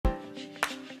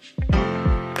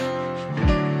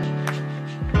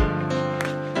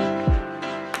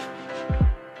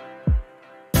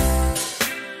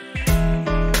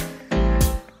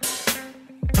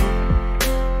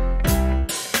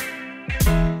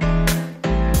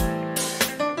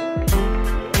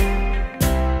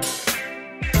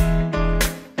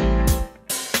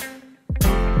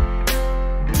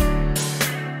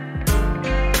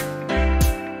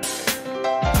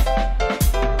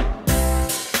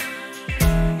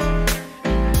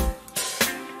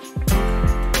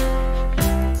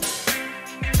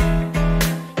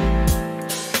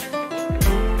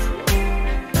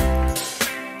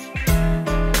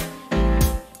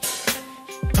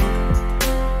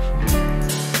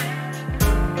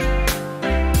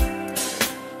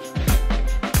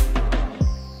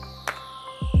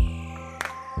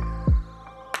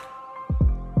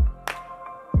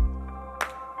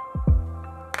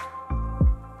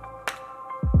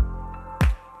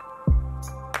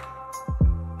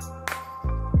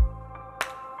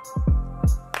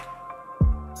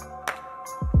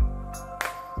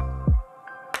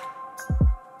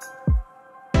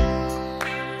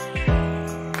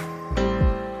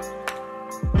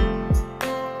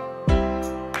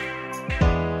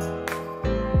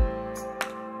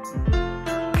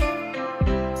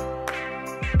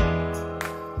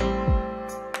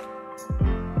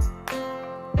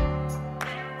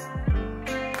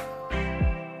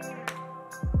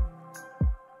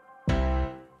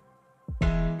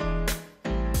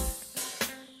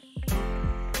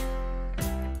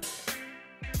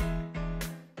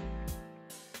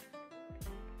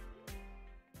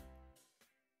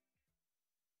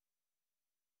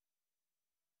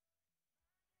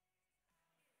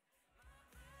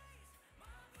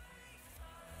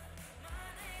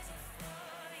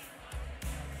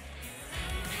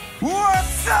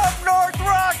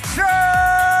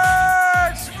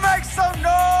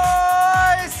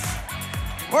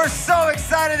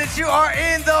that you are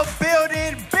in the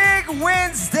building. Big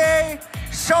Wednesday.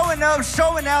 Showing up,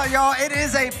 showing out, y'all. It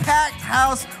is a packed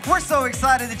house. We're so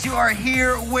excited that you are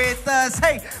here with us.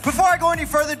 Hey, before I go any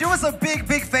further, do us a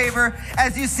big favor.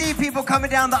 As you see people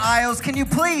coming down the aisles, can you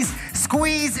please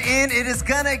squeeze in? It is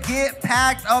gonna get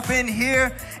packed up in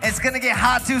here. It's gonna get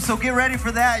hot too, so get ready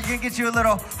for that. You're gonna get you a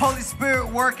little Holy Spirit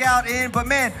workout in. But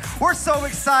man, we're so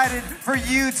excited for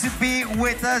you to be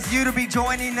with us, you to be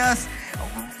joining us.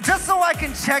 Just so I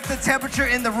can check the temperature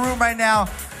in the room right now.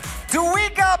 Do we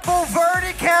got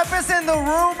Bulverde campus in the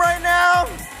room right now?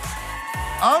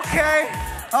 Okay.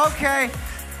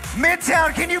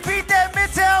 Midtown, can you beat that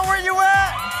Midtown? Where you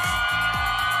at?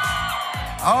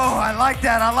 Oh, I like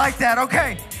that.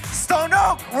 Okay, Stone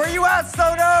Oak, where you at,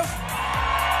 Stone Oak?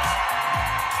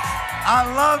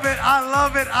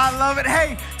 I love it.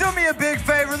 Hey, do me a big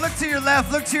favor. Look to your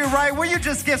left, look to your right. Will you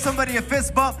just give somebody a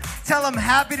fist bump? Tell them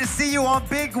happy to see you on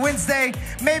Big Wednesday.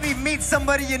 Maybe meet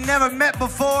somebody you never met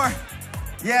before.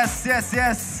 Yes.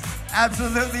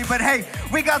 Absolutely. But hey,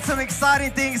 we got some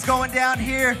exciting things going down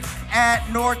here at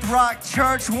NorthRock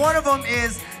Church. One of them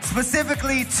is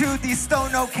specifically to the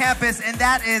Stone Oak campus, and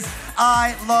that is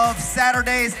I Love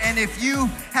Saturdays. And if you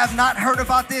have not heard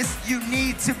about this, you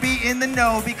need to be in the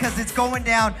know, because it's going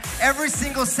down every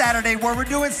single Saturday where we're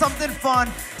doing something fun,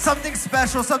 something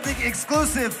special, something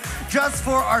exclusive just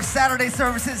for our Saturday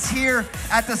services here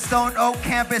at the Stone Oak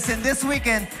campus. And this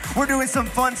weekend, we're doing some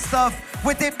fun stuff.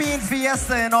 With it being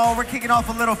Fiesta and all, we're kicking off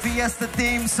a little Fiesta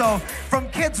theme. So from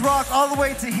Kids Rock all the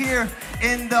way to here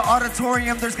in the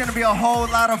auditorium, there's gonna be a whole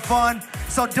lot of fun.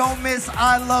 So don't miss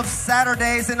I Love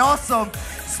Saturdays. And also,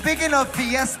 speaking of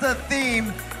Fiesta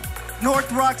theme,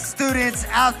 NorthRock students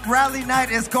rally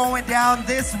night is going down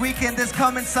this weekend, this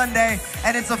coming Sunday,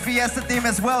 and it's a Fiesta theme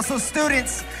as well. So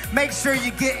students, make sure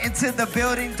you get into the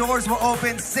building. Doors will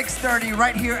open 6:30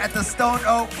 right here at the Stone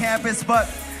Oak campus. But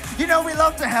you know, we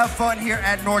love to have fun here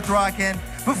at NorthRock. And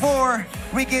before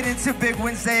we get into Big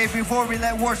Wednesday, before we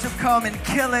let worship come and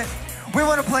kill it, we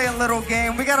want to play a little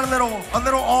game. We got a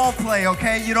little all play,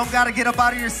 okay? You don't got to get up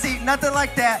out of your seat, nothing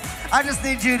like that. I just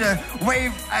need you to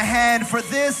wave a hand for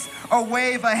this or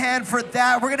wave a hand for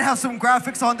that. We're going to have some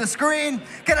graphics on the screen.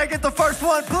 Can I get the first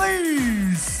one,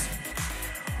 please?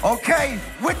 Okay,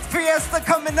 with Fiesta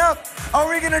coming up, are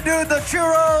we going to do the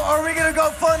churro or are we going to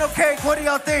go funnel cake? What do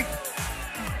y'all think?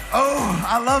 Oh,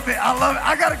 I love it.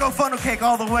 I gotta go funnel cake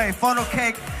all the way. Funnel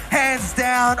cake, hands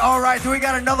down. All right, do we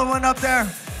got another one up there?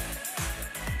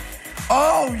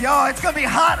 Oh, y'all, it's gonna be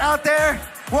hot out there.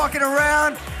 Walking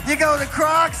around. You go to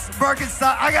Crocs,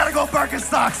 Birkenstock. I gotta go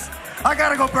Birkenstocks.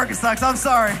 I'm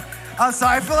sorry.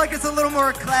 I feel like it's a little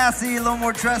more classy, a little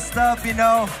more dressed up, you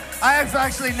know. I have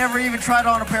actually never even tried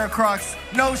on a pair of Crocs.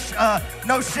 No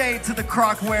shade to the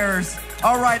Croc wearers.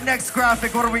 All right, next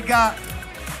graphic, what do we got?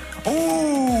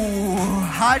 Ooh,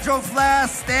 Hydro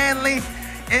Flask, Stanley.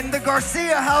 In the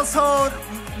Garcia household,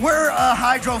 we're a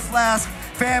Hydro Flask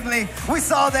family. We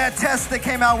saw that test that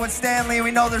came out with Stanley. We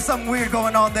know there's something weird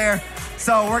going on there.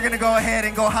 So we're going to go ahead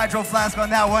and go Hydro Flask on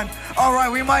that one. All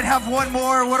right, we might have one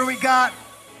more. What do we got?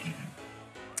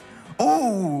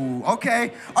 Ooh,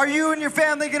 okay. Are you and your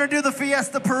family going to do the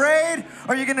Fiesta Parade?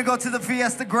 Or are you going to go to the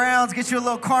Fiesta grounds, get you a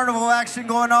little carnival action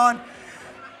going on?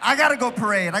 I gotta go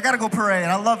parade. I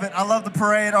love it. I love the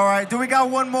parade. All right, do we got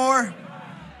one more?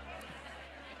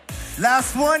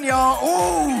 Last one, y'all.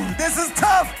 Ooh, this is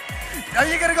tough. Are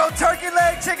you gonna go turkey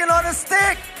leg, chicken on a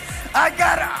stick? I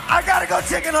gotta go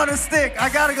chicken on a stick. I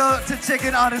gotta go to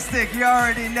chicken on a stick. You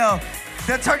already know.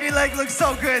 The turkey leg looks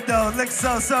so good, though. Looks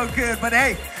so good. But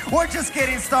hey, we're just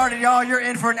getting started, y'all. You're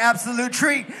in for an absolute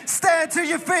treat. Stand to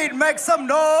your feet, make some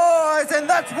noise, and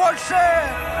let's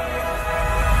worship.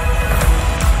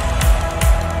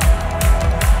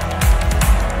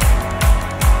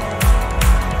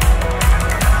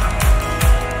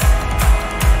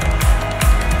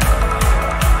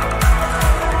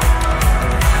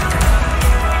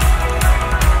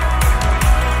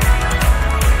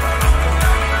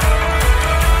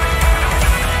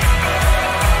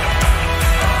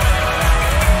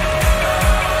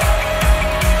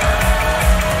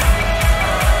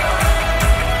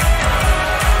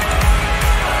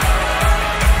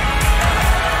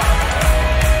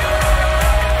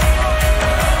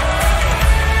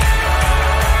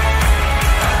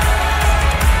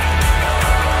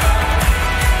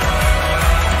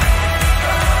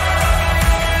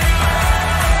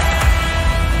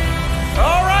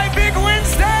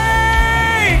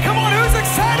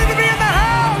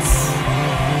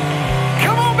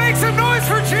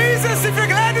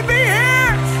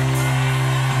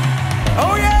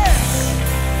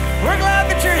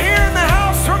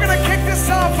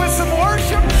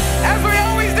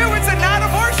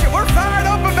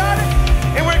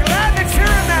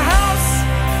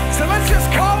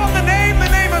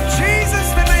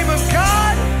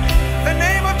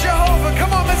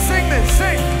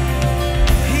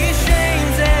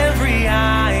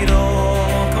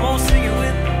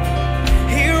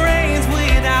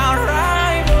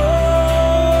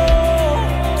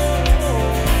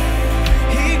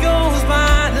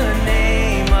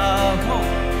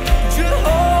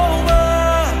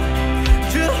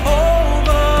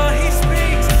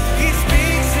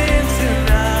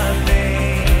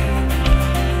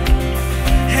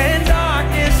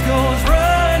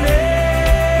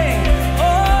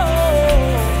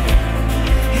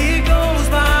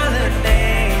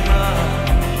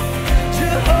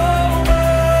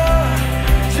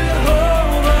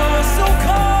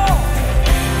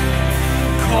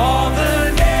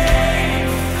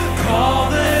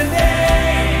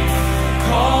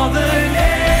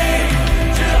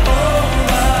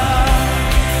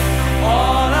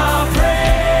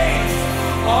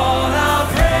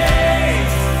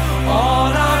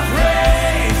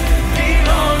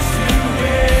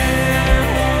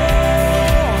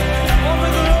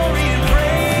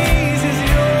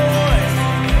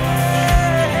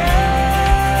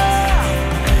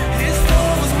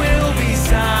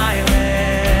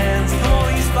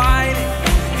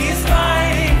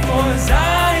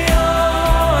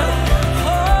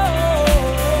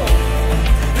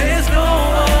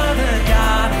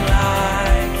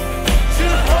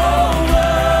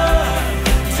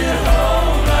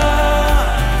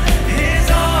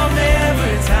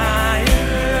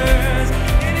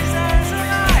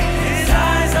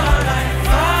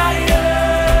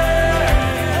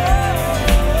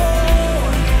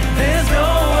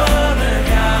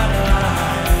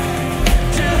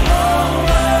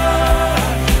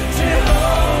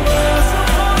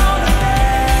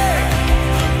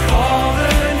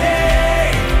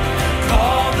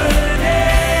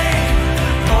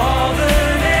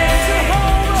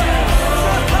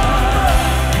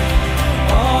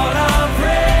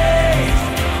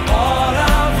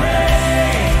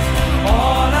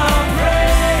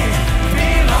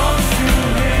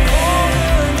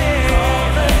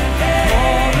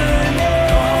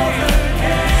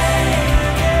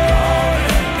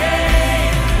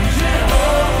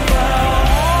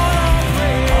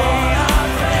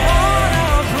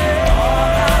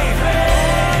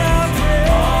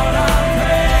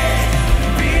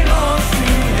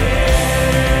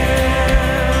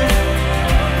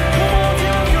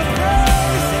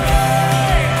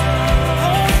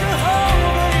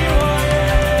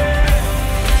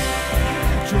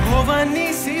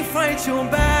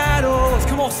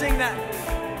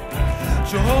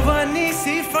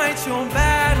 fights your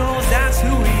battles. That's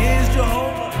who he is,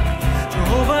 Jehovah.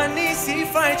 Jehovah Nissi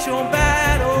fights your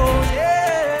battles.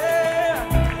 Yeah.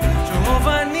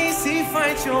 Jehovah Nissi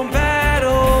fights your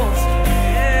battles.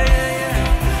 Yeah.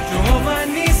 Jehovah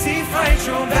Nissi fights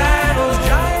your battles.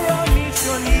 Jireh meets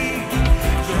your needs.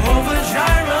 Jehovah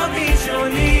Jireh meets your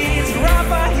needs.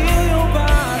 Rapha, heal your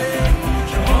body.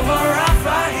 Jehovah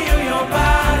Rapha, heal your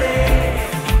body.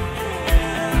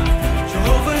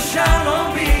 Jehovah Shalom,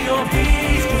 be your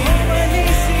peace. Jehovah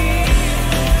Nissi.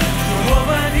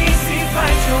 Jehovah Nissi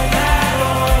fights your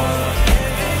battles.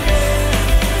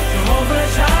 Jehovah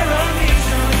Jireh meets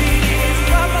your needs.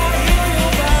 Rapha, heal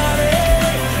your body.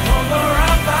 Jehovah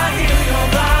Rapha, heal your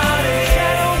body.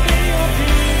 Shalom, be your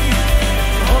peace.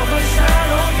 Jehovah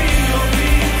Shalom, be your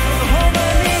peace. Jehovah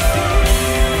Nissi.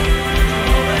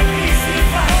 Jehovah Nissi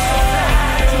fights your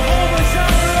battles. Jehovah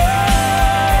Jireh.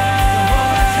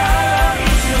 Jehovah Jireh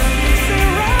meets your needs.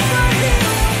 Rapha, heal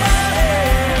your body.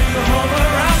 Jehovah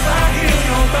Rapha, heal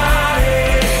your body.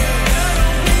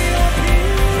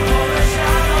 Jehovah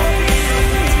Shalom, be your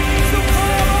peace.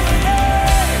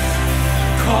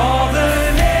 Call the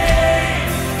name,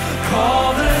 call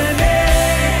the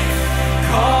name,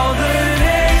 call the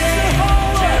name,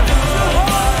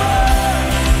 Jehovah.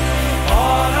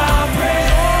 All our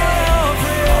praise,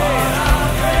 all our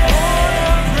praise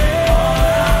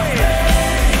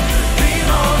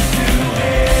belongs to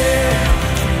Him.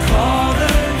 Call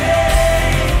the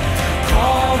name,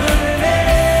 call the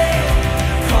name,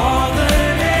 call the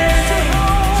name,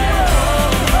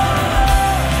 Jehovah.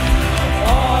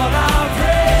 All our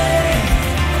praise,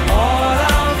 all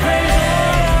our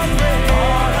praise,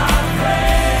 all our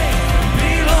praise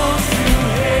belongs to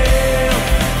Him.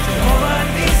 Jehovah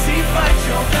Nissi fights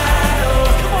your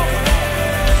battles.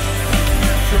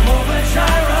 Jehovah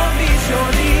Jireh meets your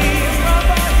needs.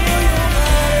 Rapha, heal your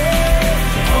body.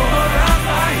 Jehovah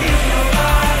Rapha, heal your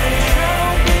body.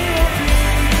 Shalom, be your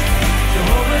peace.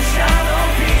 Jehovah Shalom,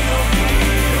 be your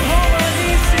peace. Jehovah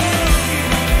Nissi.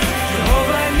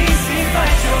 Jehovah Nissi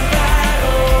fights your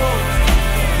battles.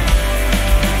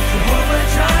 Jehovah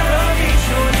Jireh meets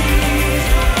your needs.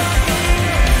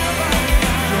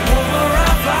 Jehovah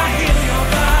Rapha, heal your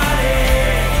body.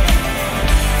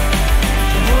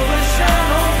 Jehovah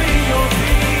Shalom, be your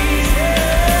peace.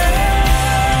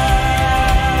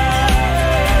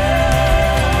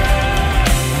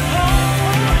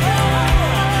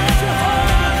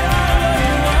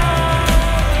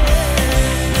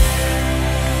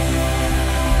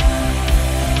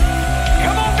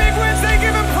 Come on, Big Wednesday,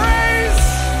 give him praise.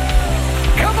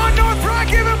 Come on, NorthRock,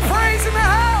 give him praise in the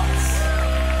house.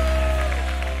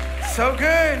 So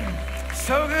good.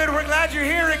 So good. We're glad you're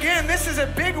here again. This is a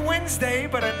Big Wednesday,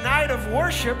 but a night of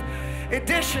worship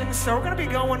edition. So we're going to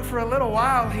be going for a little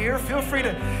while here. Feel free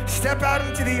to step out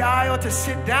into the aisle to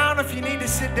sit down if you need to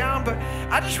sit down. But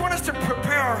I just want us to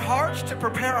prepare our hearts, to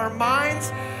prepare our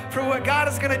minds for what God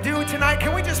is going to do tonight.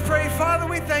 Can we just pray? Father,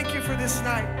 we thank you for this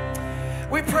night.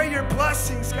 We pray your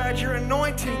blessings, God, your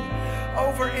anointing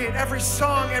over it. Every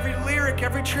song, every lyric,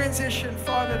 every transition,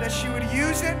 Father, that you would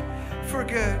use it for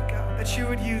good, God, that you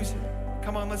would use it.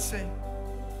 Come on, let's sing.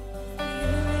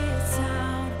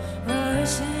 Sound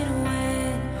rushing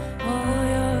wind,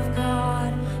 oil of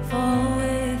God, fall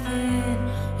within.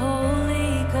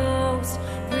 Holy Ghost,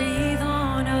 breathe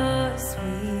on us,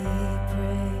 we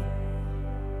pray.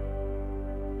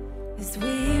 As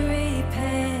we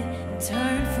repent and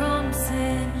turn from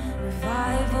sin,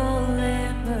 revival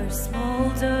embers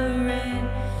smoldering.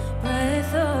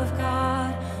 Breath of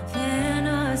God, fan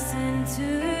us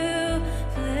into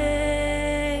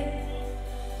flame.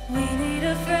 We need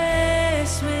a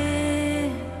fresh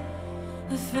wind.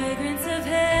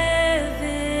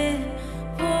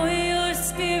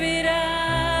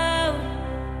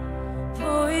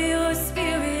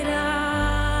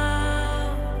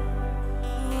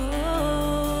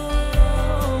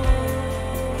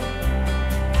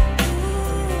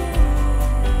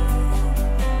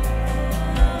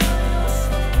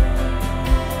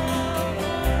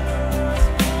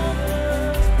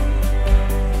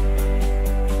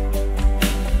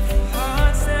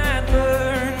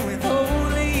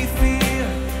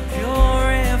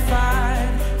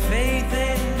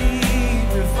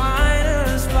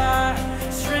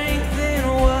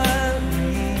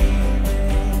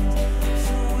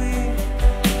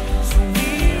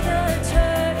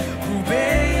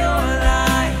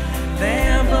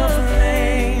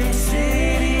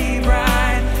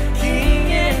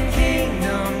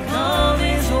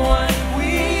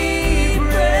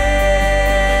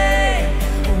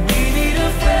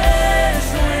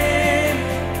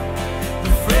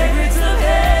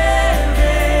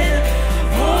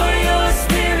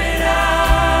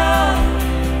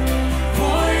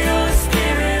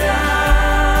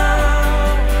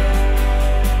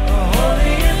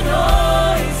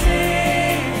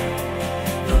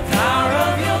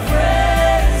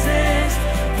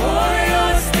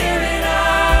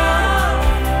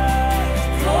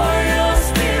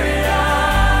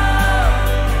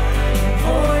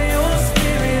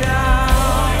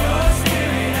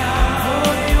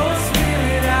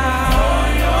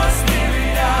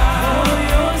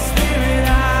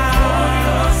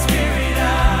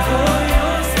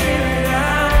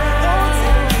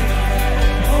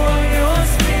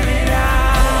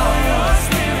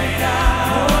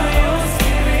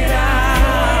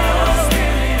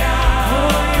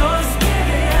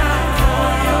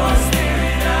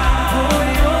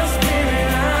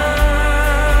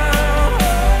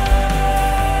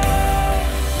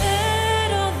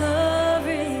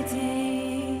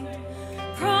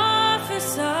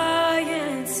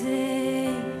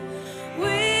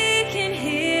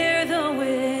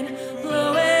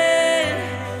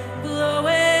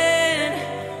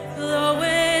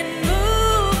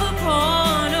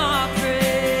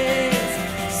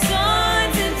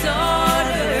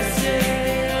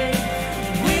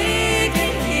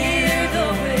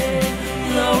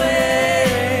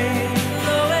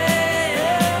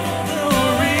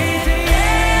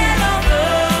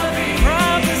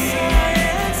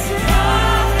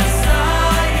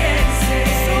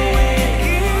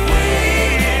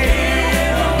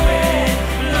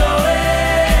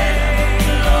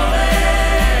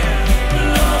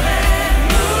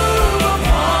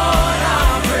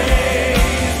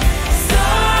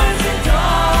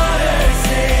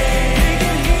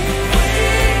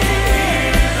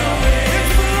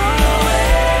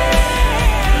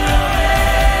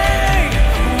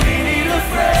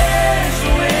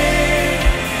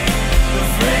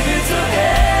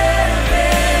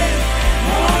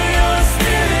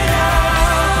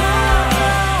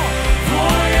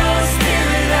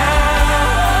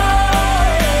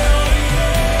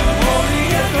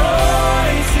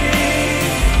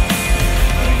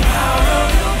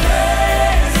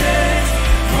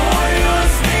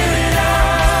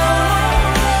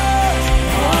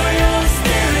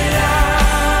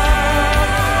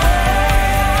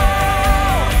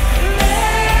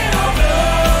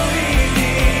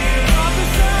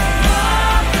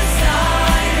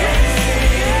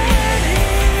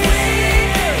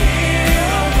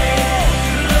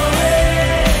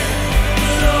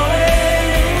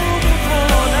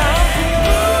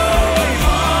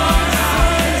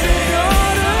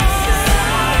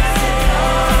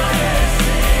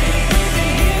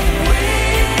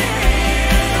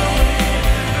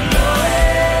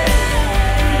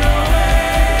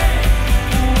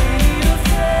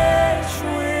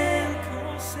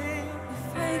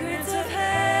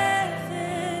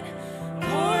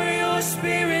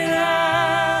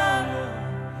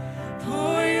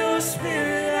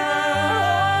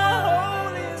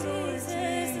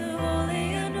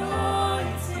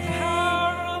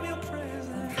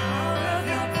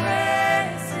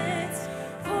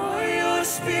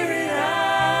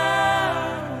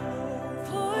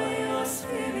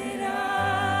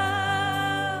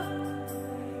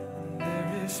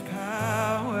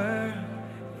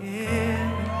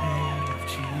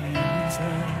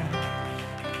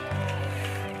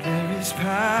 is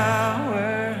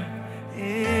power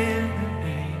in the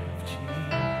name of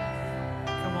Jesus.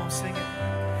 Come on, sing it.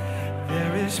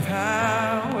 There is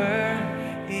power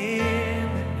in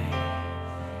the name.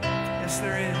 Yes,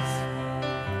 there is.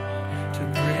 To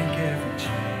break every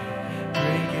chain,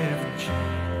 break every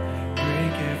chain,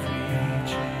 break every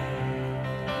chain.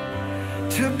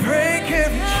 To break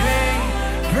every chain,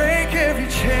 break every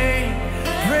chain,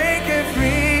 break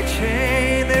every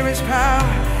chain. There is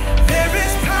power. There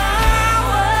is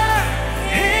power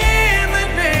in the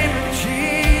name of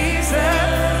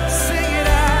Jesus. Sing it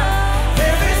out.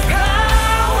 There is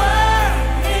power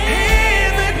in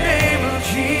the name of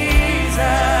Jesus.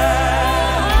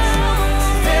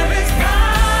 There is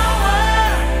power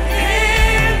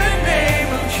in the name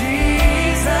of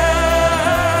Jesus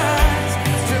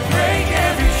to break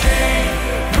every chain,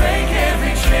 break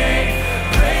every chain,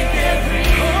 break every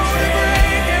chain.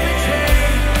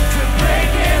 To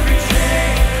break every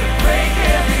chain, break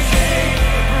every chain,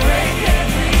 break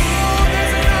every. Oh,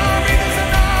 there's an army, there's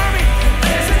an army,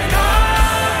 there's an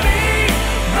army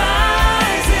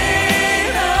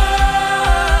rising up.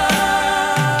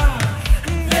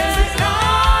 There's an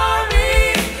army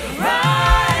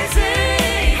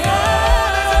rising up.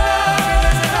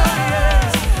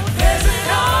 There's an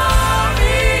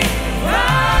army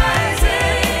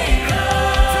rising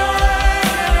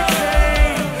up.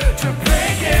 To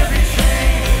break every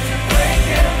chain, to break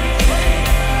every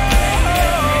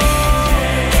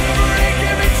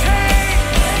chain,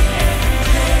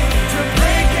 to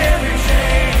break every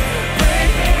chain,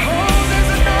 break it. Oh,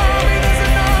 there's an army, there's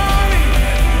an army,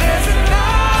 there's an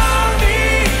army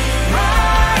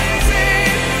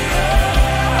rising.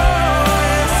 Oh,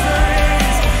 yes there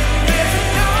is. There's an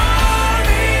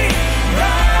army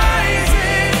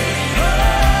rising. Oh,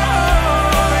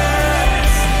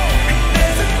 yes.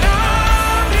 There's an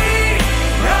army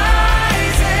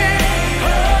rising. Oh,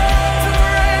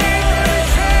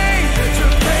 to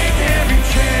break every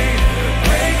chain,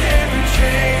 break every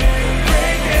chain,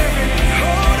 break every.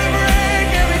 Oh, to break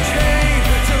every chain,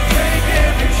 to break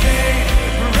every chain,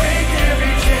 break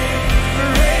every chain,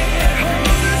 break it.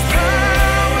 Oh, there's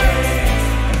power,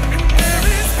 there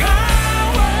is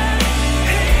power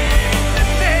in the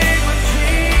name of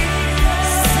Jesus.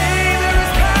 Say there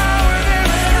is power, there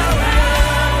is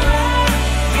power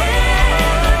in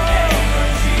the name of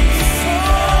Jesus. So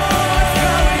much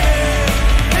power,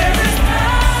 there is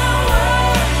power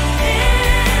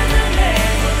in the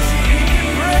name of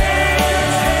Jesus.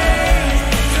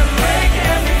 To break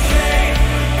every chain,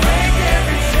 break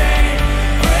every chain,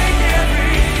 break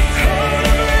every. Oh,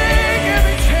 to break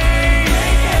every chain,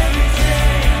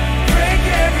 break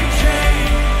every chain,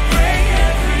 break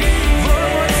every. One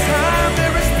more time,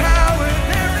 there is power,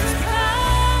 there is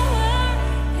Power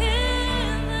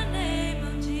in the name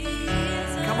of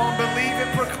Jesus. Come on, believe it,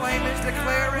 proclaim it,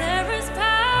 declare it. There is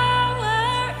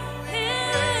power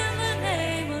in the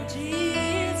name of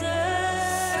Jesus.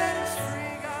 Set us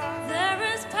free, God. There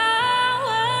is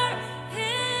power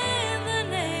in the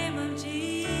name of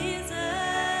Jesus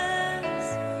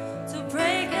to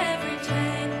break every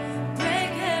chain,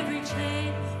 break every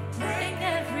chain, break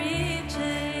every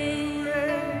chain,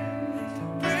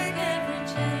 break every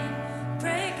chain,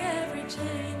 break every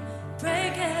chain,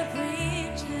 break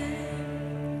every chain.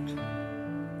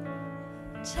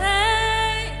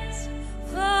 Chains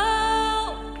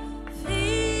fall,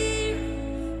 fear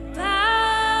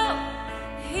bow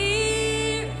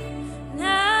here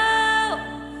now.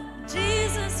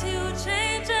 Jesus, you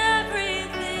change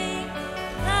everything.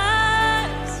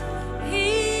 Lives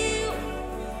healed,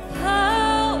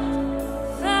 hope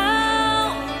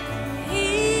found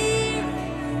here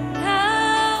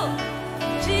now.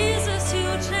 Jesus, you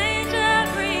change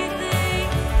everything.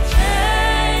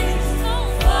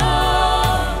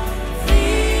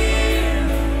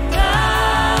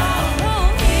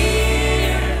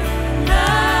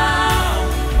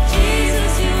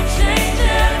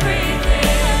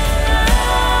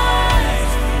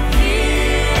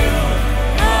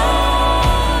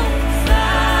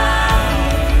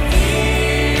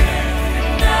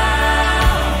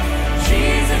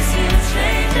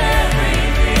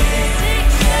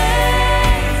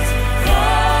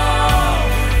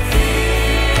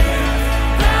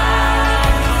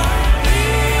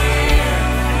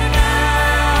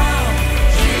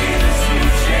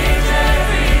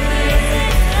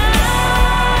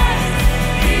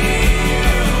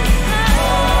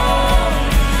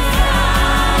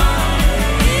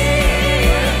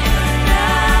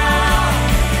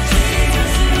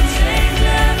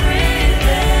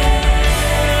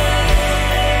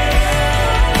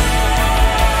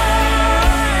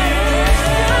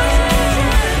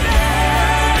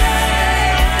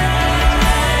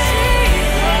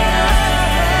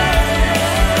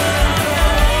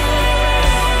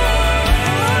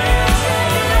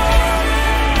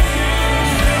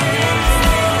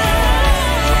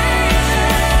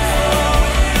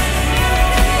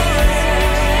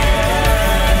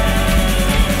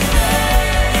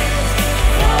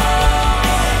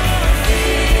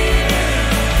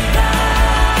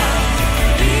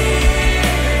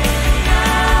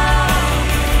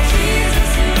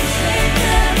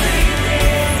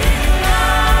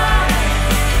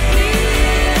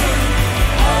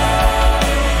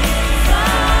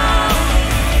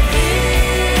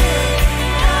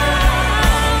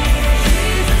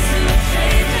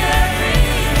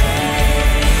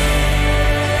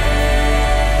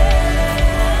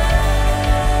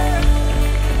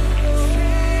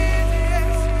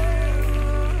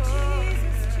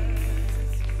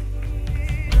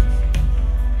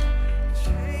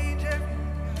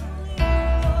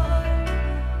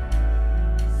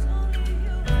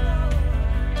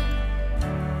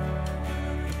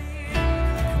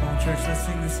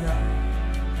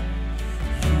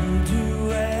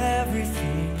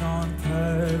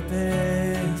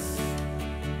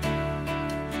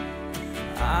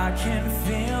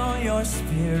 your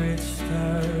spirit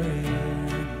stirring.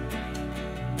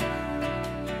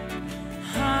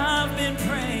 I've been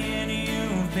praying,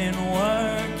 you've been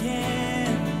working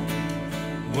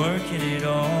it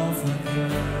all for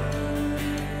good.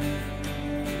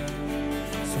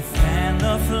 So fan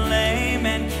the flame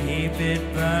and keep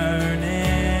it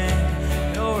burning.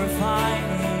 You're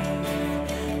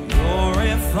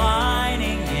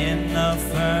refining in the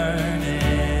furnace.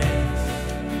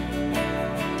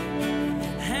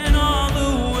 And all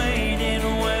the waiting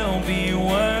will be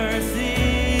worth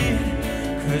it,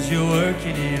 'cause you're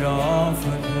working it all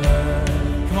for good.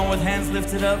 Come on, with hands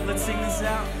lifted up, let's sing this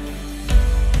out.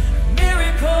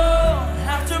 Miracle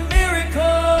after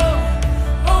miracle,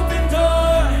 open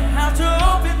door after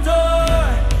open door.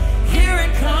 Here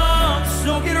it comes,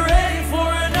 so get ready for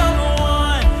another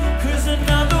one, 'cause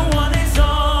another one is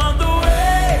on the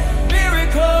way.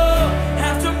 Miracle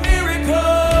after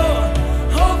miracle,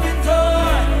 open door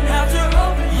after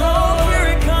open door. Here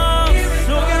it comes,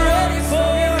 so get ready for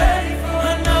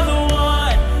another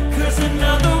one, 'cause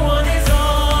another one is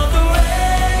on the way.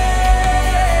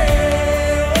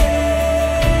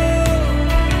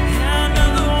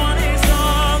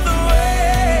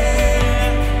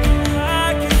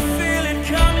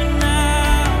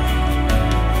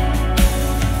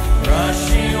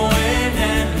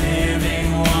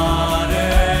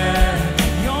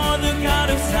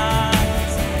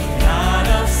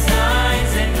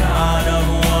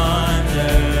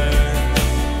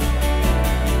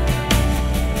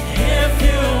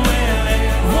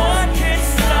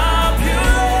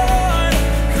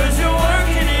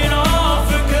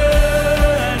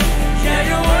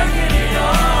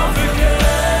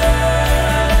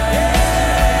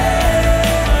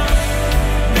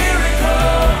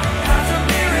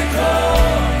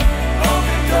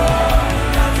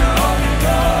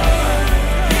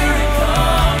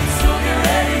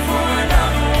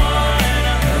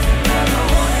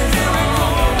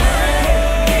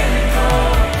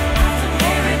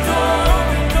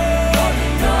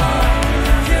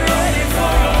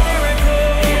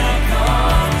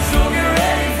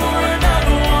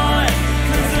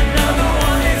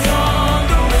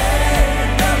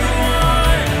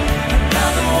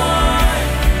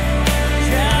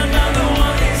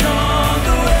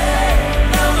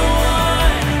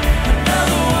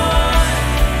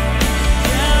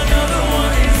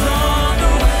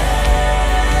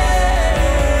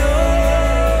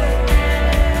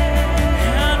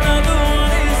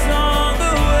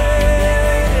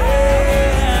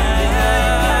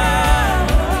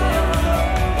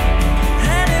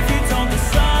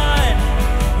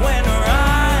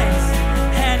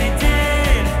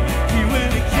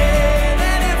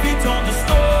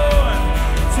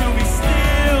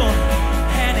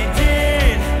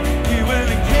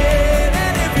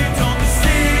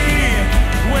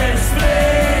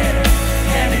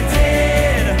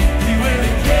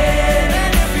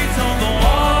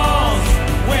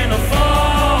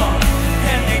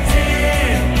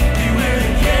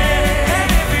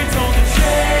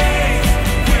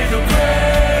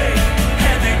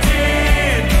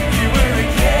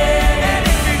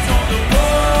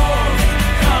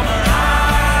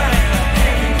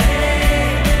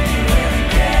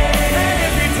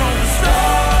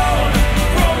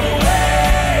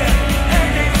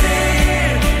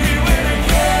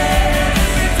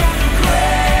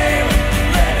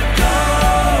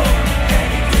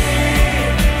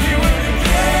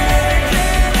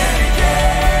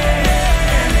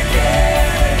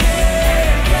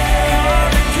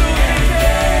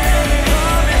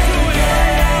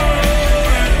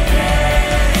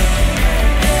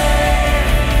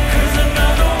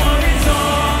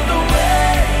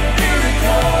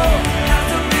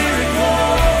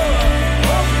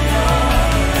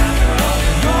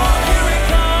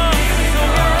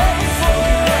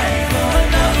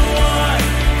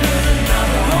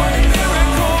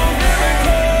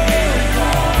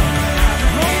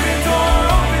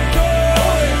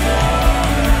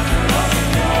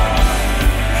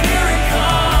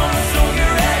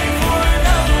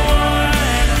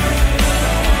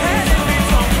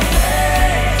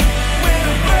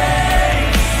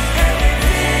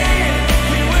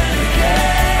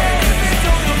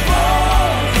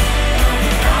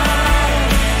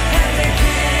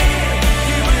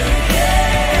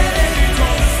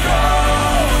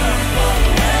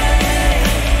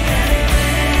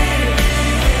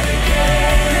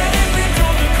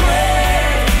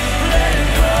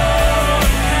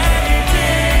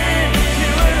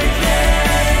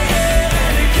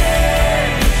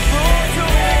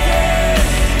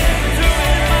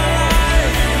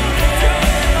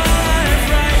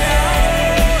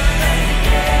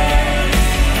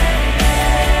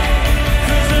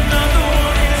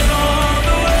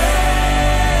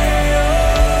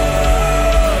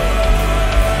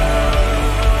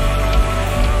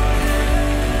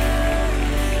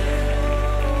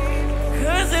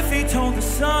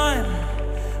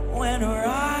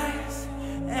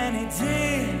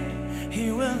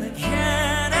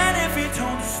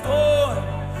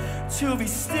 to be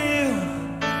still,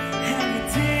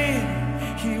 and he did,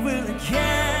 he will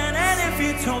again. And if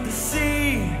he told the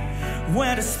sea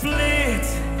when to split,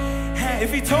 and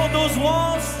if he told those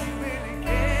walls,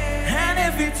 and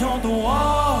if he told the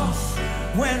walls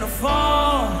when to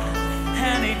fall,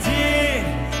 and he did,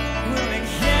 will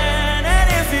again. And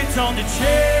if he told the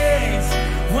chains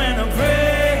when to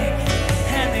break,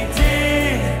 and they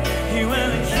did, he will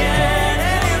again.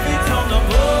 And if he told the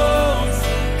bones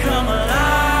come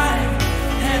alive,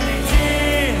 and they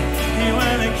did, he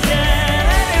will again.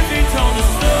 And if he told the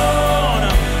stone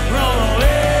roll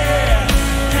away,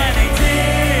 and they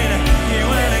did, he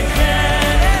will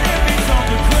again. And if he told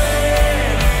the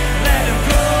grave let him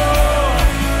go,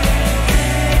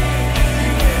 he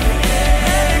will again.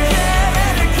 And again,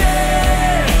 and again,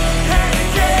 and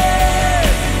again,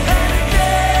 and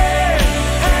again,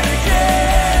 and again,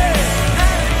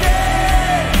 and again,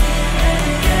 and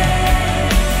again,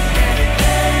 and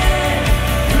again.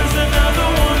 'Cause another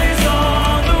one is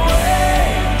on the way.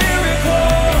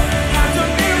 Miracle after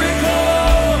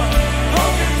miracle,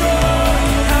 open door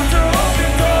after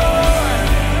open door.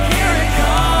 Here it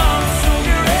comes, so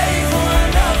get ready for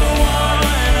another one.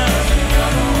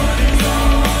 Another one is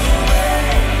on the way.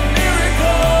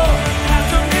 Miracle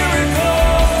after miracle,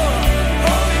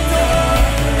 open door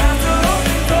after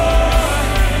open door.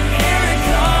 Here it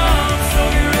comes, so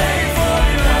get ready for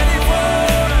it, ready for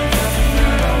it.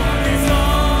 Another one is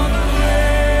on the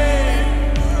way.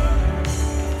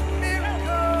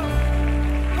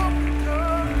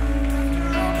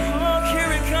 Oh,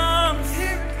 here it comes.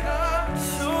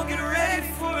 So get ready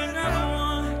for another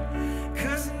one.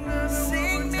 'Cause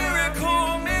sing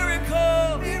miracle,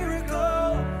 miracle,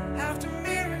 miracle after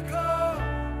miracle,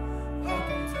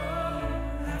 open door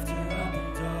after open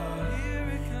door. Here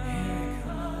it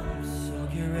comes. So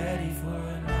get ready for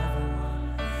another one.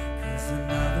 'Cause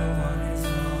another one is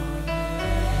on.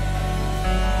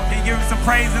 Can you give him some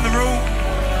praise in the room?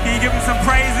 Can you give him some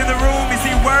praise in the room? Is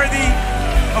he worthy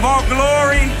of all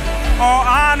glory, all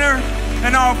honor,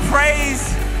 and all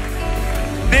praise?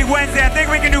 Big Wednesday, I think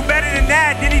we can do better than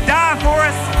that. Did he die for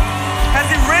us? Has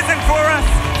he risen for us?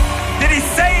 Did he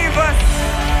save us?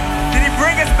 Did he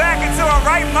bring us back into our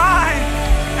right mind?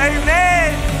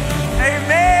 Amen.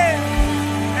 Amen.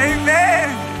 Amen.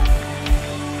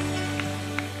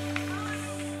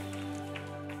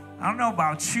 I don't know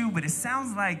about you, but it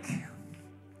sounds like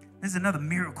there's another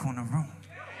miracle in the room.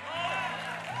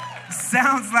 It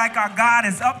sounds like our God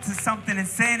is up to something in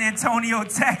San Antonio,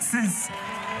 Texas.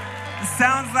 It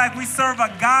sounds like we serve a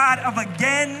God of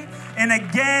again and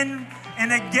again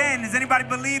and again. Does anybody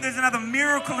believe there's another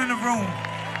miracle in the room?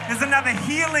 There's another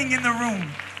healing in the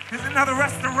room. There's another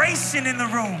restoration in the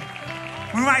room.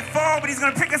 We might fall, but he's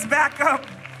going to pick us back up.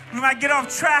 We might get off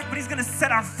track, but he's going to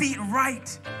set our feet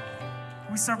right.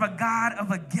 We serve a God of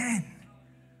again.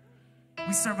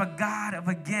 We serve a God of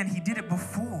again. He did it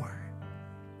before.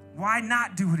 Why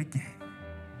not do it again?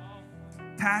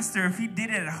 Pastor, if he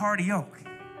did it at Hardy Oak,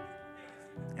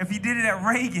 if he did it at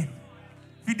Reagan,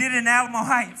 if he did it in Alamo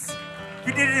Heights, if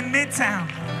he did it in Midtown,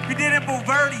 if he did it in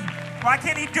Bulverde, why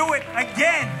can't he do it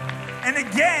again and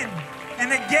again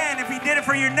and again? If he did it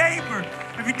for your neighbor,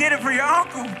 if he did it for your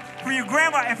uncle, for your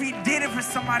grandma, if he did it for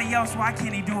somebody else, why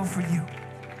can't he do it for you?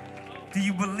 Do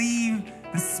you believe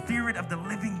the Spirit of the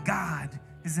living God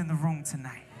is in the room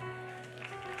tonight?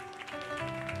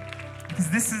 Because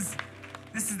this is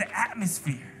the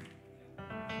atmosphere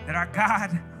that our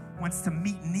God wants to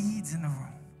meet needs in the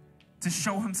room, to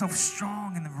show himself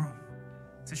strong in the room,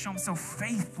 to show himself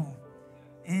faithful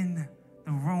in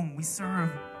the room. We serve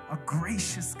a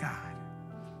gracious God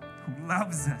who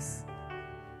loves us,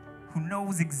 who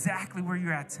knows exactly where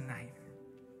you're at tonight.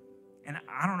 And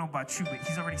I don't know about you, but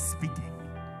he's already speaking.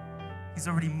 He's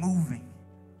already moving.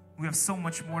 We have so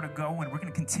much more to go, and we're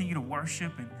going to continue to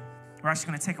worship. And we're actually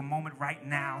going to take a moment right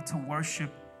now to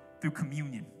worship through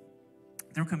communion.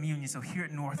 Through communion. So here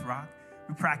at NorthRock,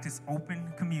 we practice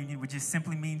open communion, which just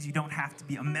simply means you don't have to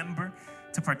be a member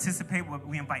to participate.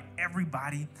 We invite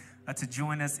everybody to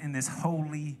join us in this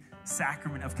holy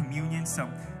sacrament of communion. So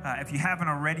if you haven't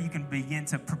already, you can begin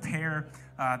to prepare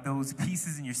those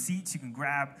pieces in your seats. You can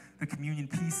grab the communion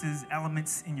pieces,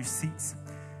 elements in your seats,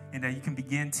 and you can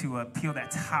begin to peel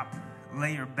that top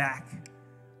layer back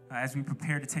as we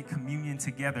prepare to take communion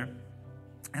together.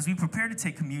 As we prepare to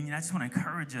take communion, I just want to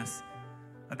encourage us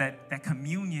that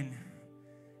communion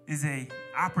is an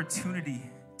opportunity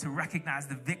to recognize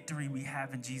the victory we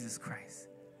have in Jesus Christ,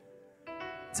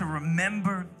 to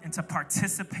remember and to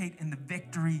participate in the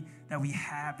victory that we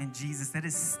have in Jesus that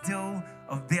is still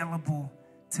available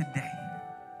today.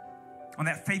 On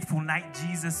that faithful night,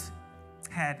 Jesus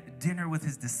had dinner with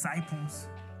his disciples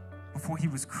before he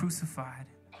was crucified,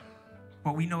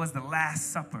 what we know as the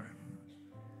Last Supper.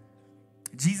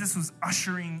 Jesus was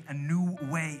ushering a new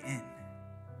way in,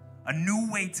 a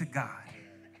new way to God,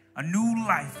 a new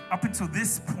life. Up until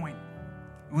this point,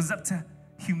 it was up to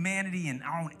humanity and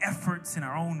our own efforts and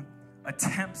our own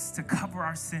attempts to cover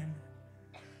our sin.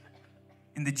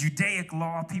 In the Judaic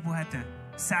law, people had to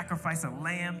sacrifice a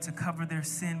lamb to cover their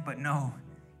sin, but no,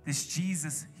 this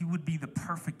Jesus, he would be the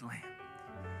perfect lamb,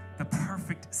 the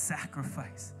perfect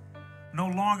sacrifice. No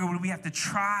longer would we have to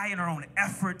try in our own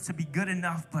effort to be good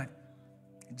enough, but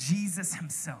Jesus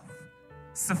himself,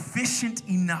 sufficient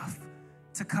enough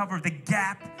to cover the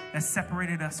gap that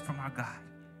separated us from our God.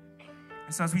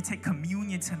 And so as we take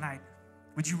communion tonight,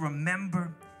 would you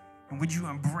remember and would you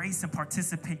embrace and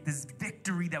participate this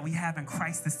victory that we have in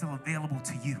Christ is still available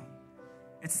to you?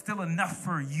 It's still enough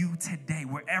for you today,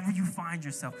 wherever you find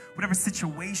yourself, whatever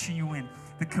situation you're in.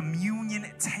 The communion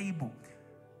table,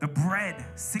 the bread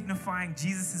signifying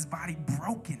Jesus' body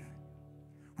broken,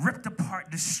 ripped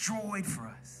apart, destroyed for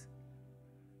us.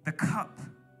 The cup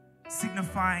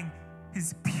signifying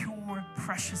his pure,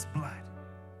 precious blood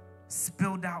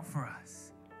spilled out for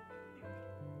us.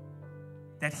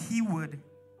 That he would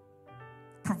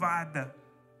provide the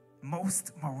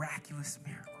most miraculous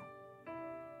miracle,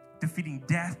 defeating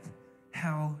death,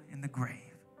 hell, and the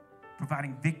grave,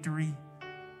 providing victory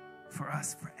for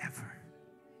us forever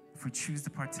if we choose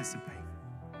to participate.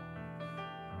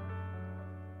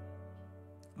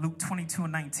 Luke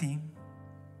 22:19.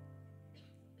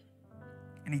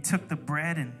 And he took the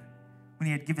bread, and when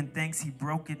he had given thanks, he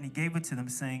broke it and he gave it to them,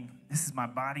 saying, "This is my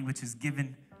body, which is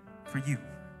given for you.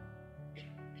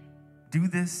 Do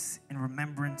this in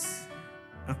remembrance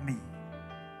of me."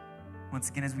 Once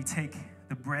again, as we take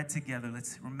the bread together,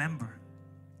 let's remember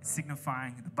it's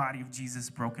signifying the body of Jesus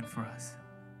broken for us.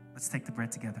 Let's take the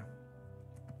bread together.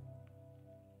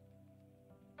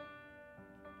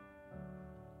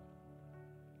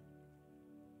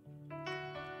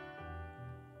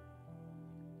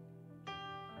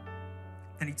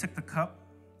 Then he took the cup,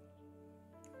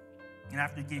 and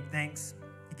after he gave thanks,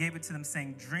 he gave it to them,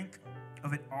 saying, "Drink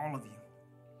of it, all of you.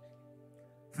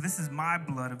 For this is my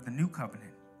blood of the new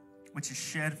covenant, which is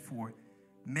shed for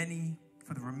many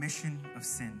for the remission of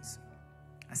sins.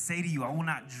 I say to you, I will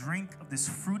not drink of this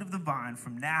fruit of the vine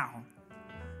from now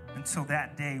until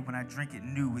that day when I drink it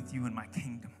new with you in my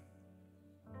kingdom."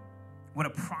 What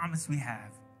a promise we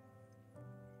have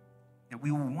that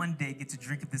we will one day get to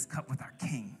drink of this cup with our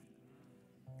King,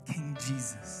 King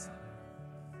Jesus.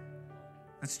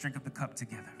 Let's drink of the cup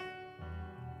together.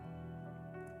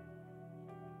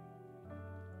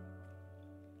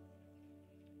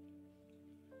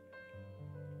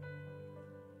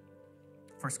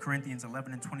 First Corinthians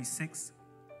 11:26.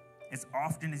 As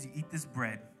often as you eat this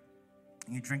bread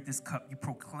and you drink this cup, you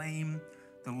proclaim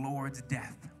the Lord's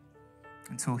death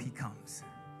until he comes.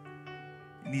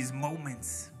 In these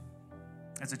moments,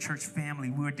 as a church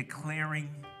family, we're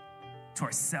declaring to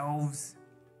ourselves,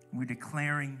 we're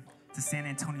declaring to San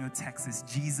Antonio, Texas,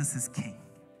 Jesus is King.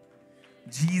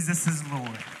 Jesus is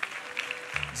Lord.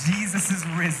 Jesus is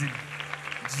risen.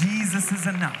 Jesus is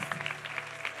enough.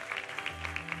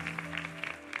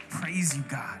 Praise you,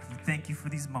 God. We thank you for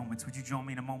these moments. Would you join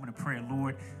me in a moment of prayer?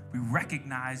 Lord, we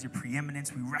recognize your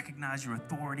preeminence. We recognize your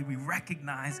authority. We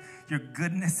recognize your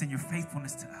goodness and your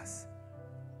faithfulness to us.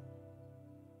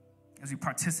 As we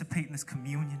participate in this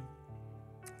communion,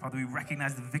 Father, we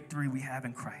recognize the victory we have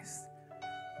in Christ,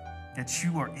 that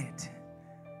you are it,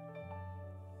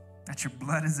 that your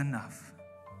blood is enough,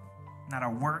 not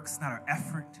our works, not our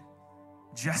effort,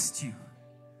 just you.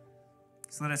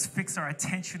 So let us fix our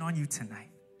attention on you tonight.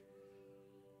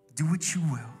 Do what you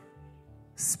will.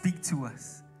 Speak to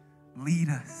us. Lead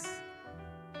us.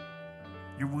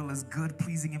 Your will is good,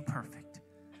 pleasing, and perfect.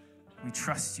 We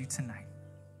trust you tonight.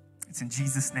 It's in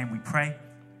Jesus' name we pray.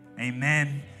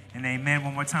 Amen and amen.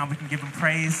 One more time, we can give him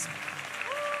praise.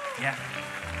 Yeah.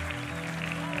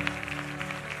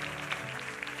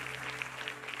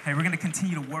 Hey, we're going to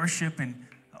continue to worship, and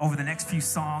over the next few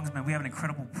songs, man, we have an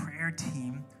incredible prayer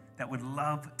team that would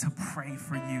love to pray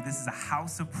for you. This is a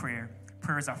house of prayer.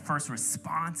 Prayer is our first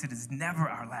response. It is never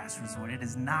our last resort. It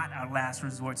is not our last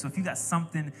resort. So if you got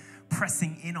something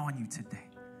pressing in on you today,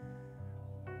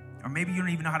 or maybe you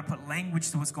don't even know how to put language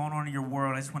to what's going on in your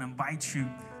world, I just want to invite you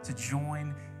to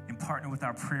join and partner with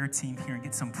our prayer team here and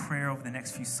get some prayer over the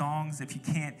next few songs. If you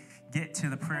can't get to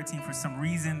the prayer team for some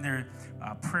reason, there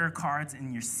are prayer cards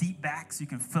in your seat back, so you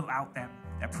can fill out that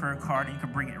prayer card and you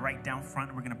can bring it right down front,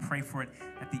 and we're going to pray for it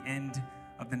at the end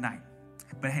of the night.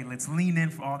 But hey, let's lean in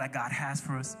for all that God has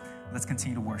for us. Let's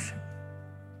continue to worship.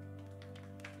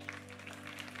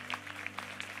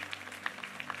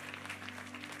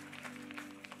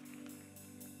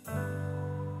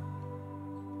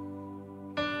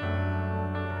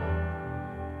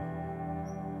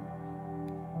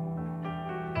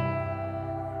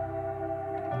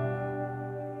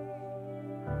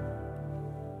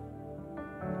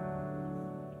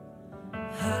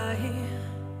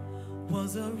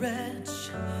 was a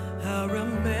wretch, I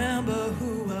remember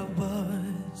who I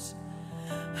was.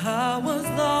 I was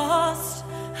lost,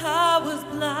 I was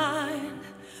blind,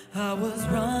 I was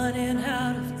running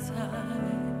out of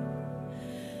time.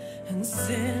 And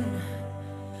sin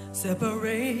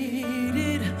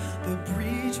separated, the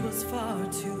breach was far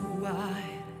too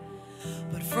wide.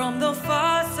 But from the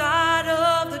far side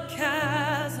of the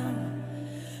chasm,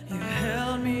 you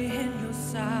held me in your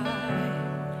side.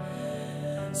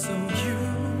 So you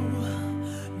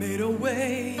made a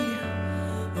way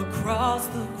across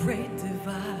the great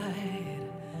divide,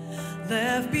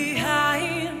 left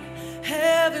behind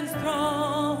heaven's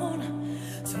throne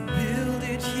to build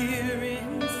it here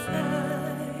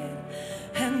inside.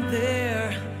 And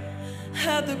there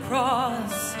at the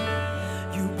cross,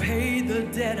 you paid the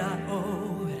debt I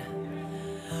owed,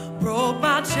 broke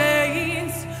my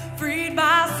chains, freed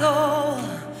my soul.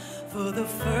 For the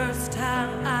first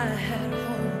time I had hope.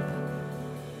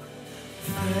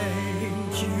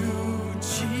 Thank you,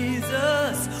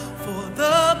 Jesus, for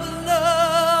the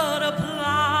blood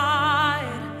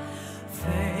applied.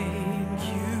 Thank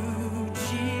you,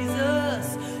 Jesus,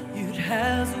 it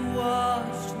has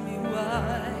washed me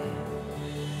white.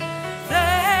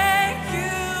 Thank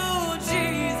you,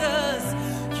 Jesus,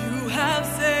 you have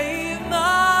saved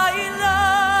my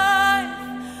life,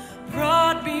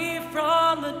 brought me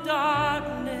from the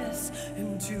darkness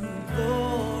into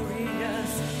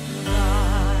glorious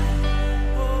light.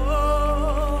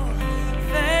 Oh,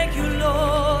 thank you,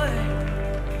 Lord.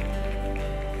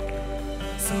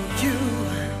 So you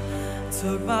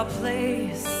took my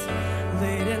place,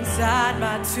 laid inside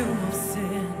my tomb of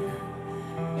sin.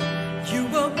 You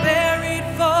were buried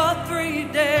for 3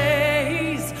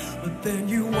 days, but then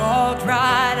you walked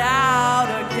right out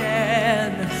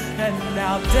again. And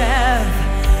now death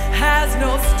has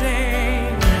no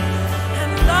sting,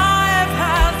 and life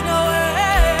has no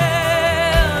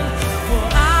end. For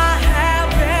I have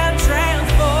been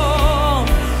transformed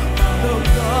by the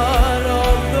blood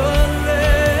of the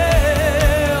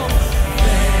Lamb.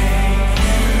 Thank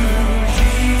you,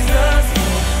 Jesus,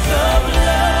 for the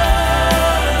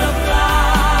blood applied.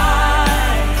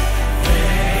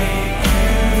 Thank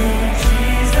you,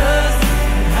 Jesus,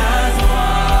 it has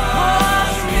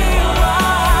washed me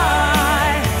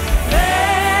white.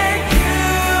 Thank you,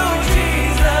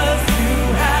 Jesus, you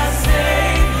have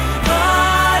saved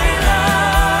my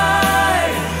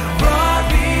life, brought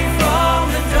me from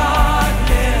the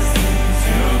darkness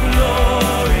into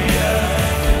glorious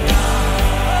light.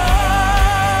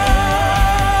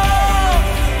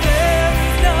 There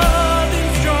is nothing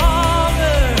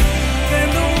stronger than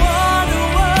the one who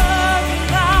was the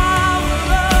power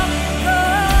of the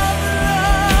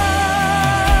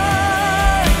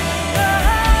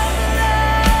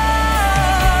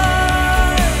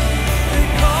They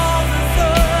call us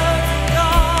sons and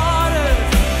daughters.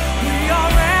 We are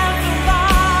ransomed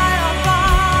by our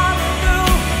Father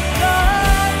through the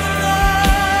blood.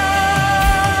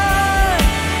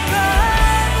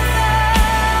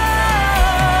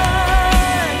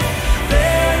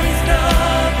 There is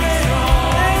nothing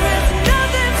stronger. There is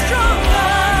nothing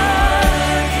stronger.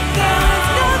 There is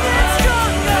nothing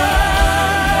stronger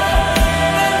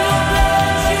than your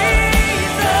blood,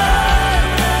 Jesus.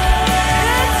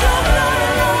 It's your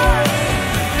blood.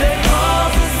 They call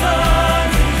us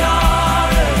sons and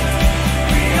daughters.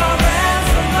 We are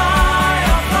ransomed by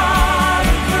our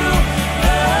Father through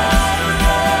the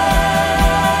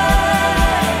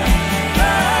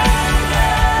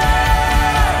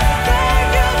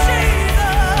Thank you,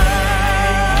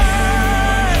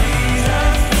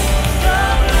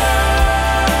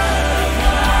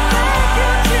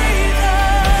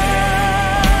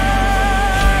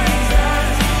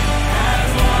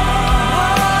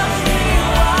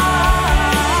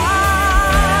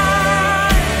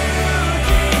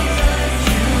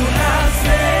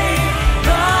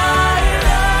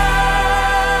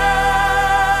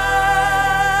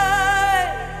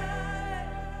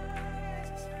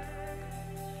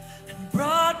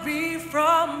 brought me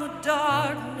from the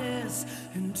darkness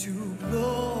into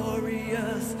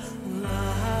glorious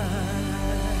light.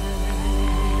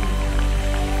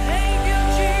 Thank you,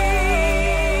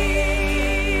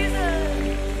 Jesus.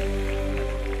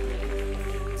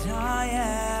 I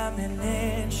am an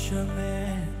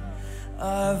instrument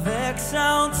of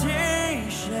exaltation,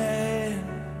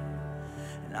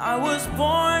 and I was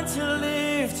born to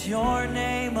lift your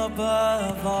name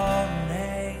above all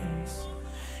names.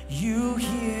 You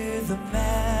hear the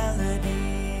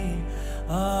melody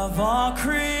of all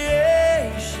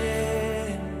creation,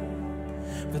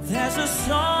 but there's a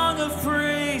song of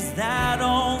praise that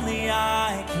only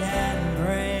I can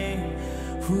bring.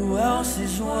 Who else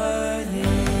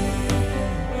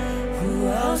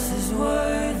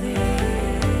worthy.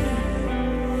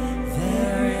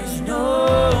 There is no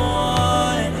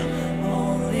one,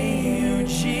 only you,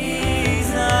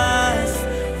 Jesus.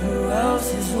 Who else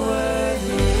is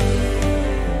worthy?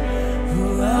 Who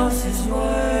else is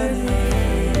worthy?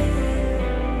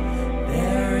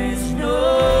 There is no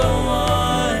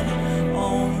one,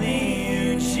 only you,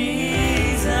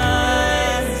 Jesus.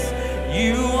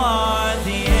 You are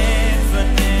the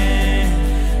infinite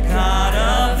God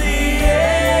of the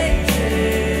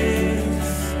ages.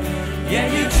 Yet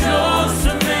you chose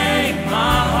to make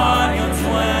my heart your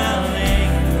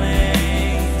dwelling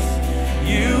place.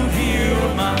 You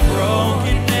healed my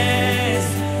brokenness,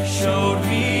 showed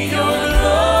me your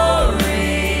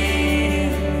glory.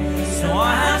 So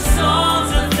I have songs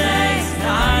of thanks,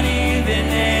 not even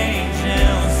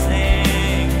angels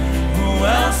sing. Who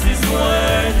else is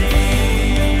worthy?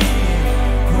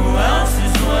 Who else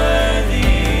is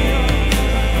worthy?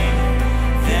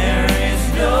 There is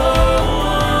no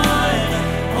one,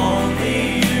 only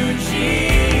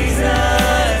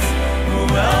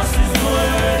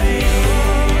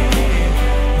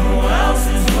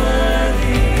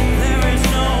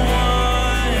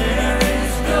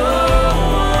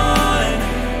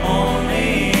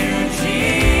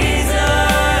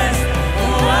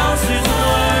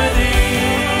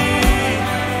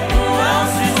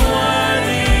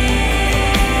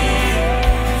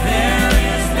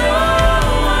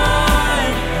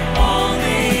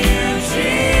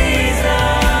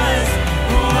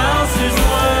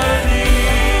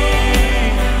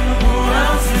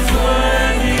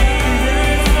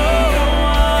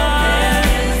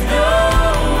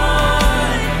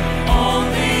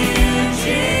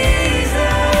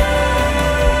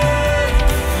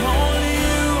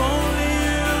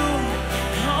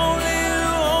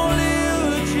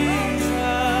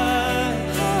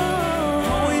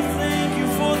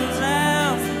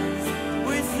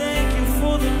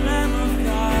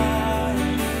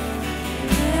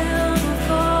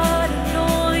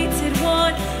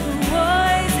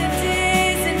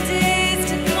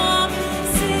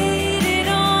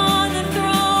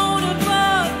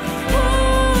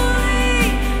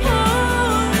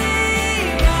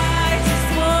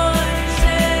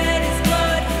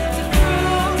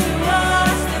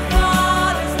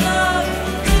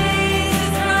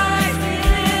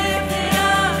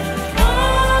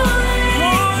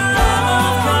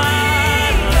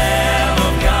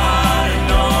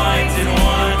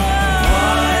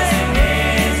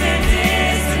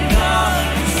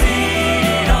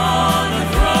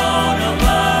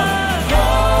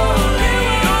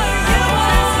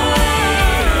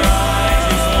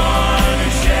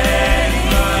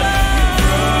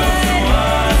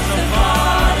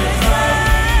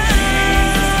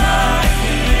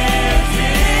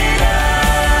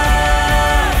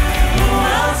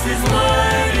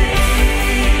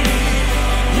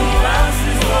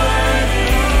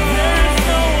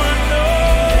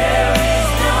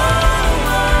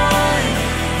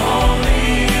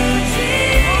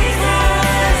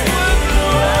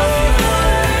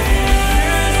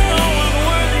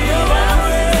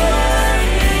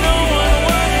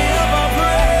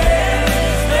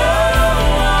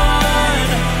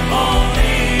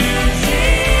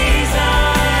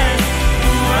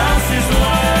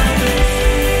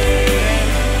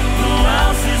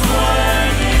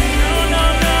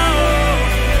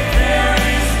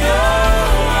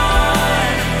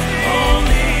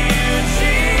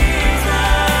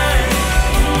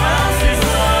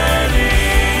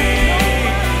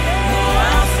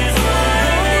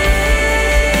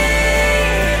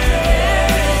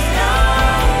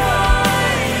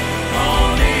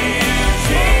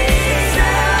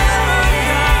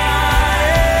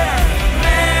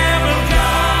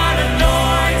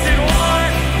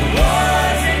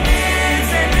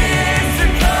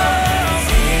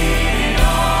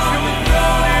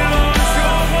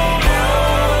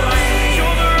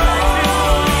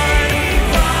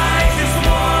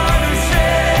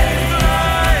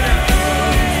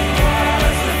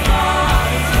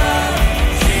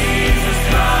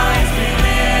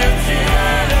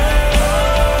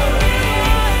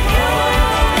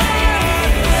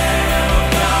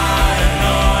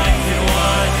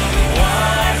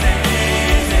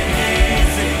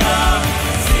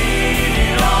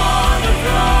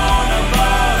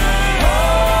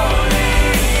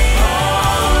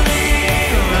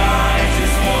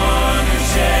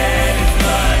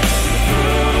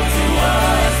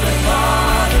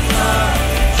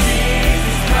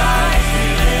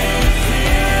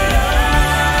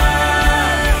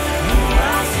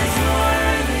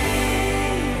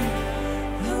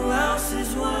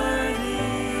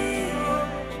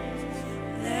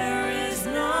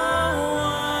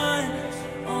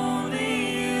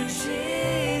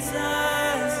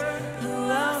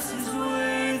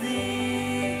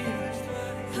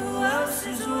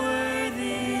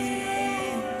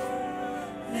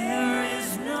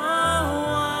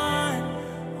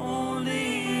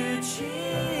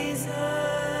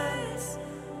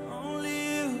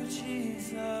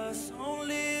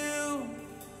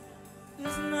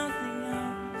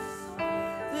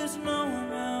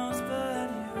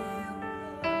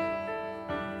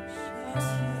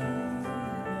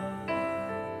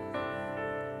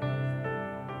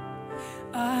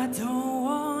I don't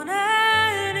want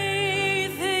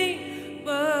anything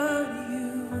but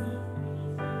you.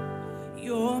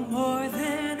 You're more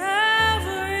than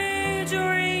every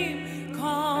dream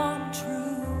come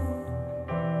true.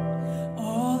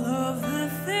 All of the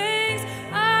things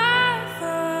I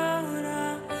thought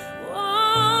I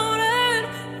wanted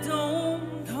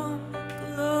don't come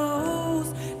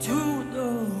close to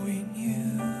knowing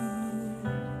you.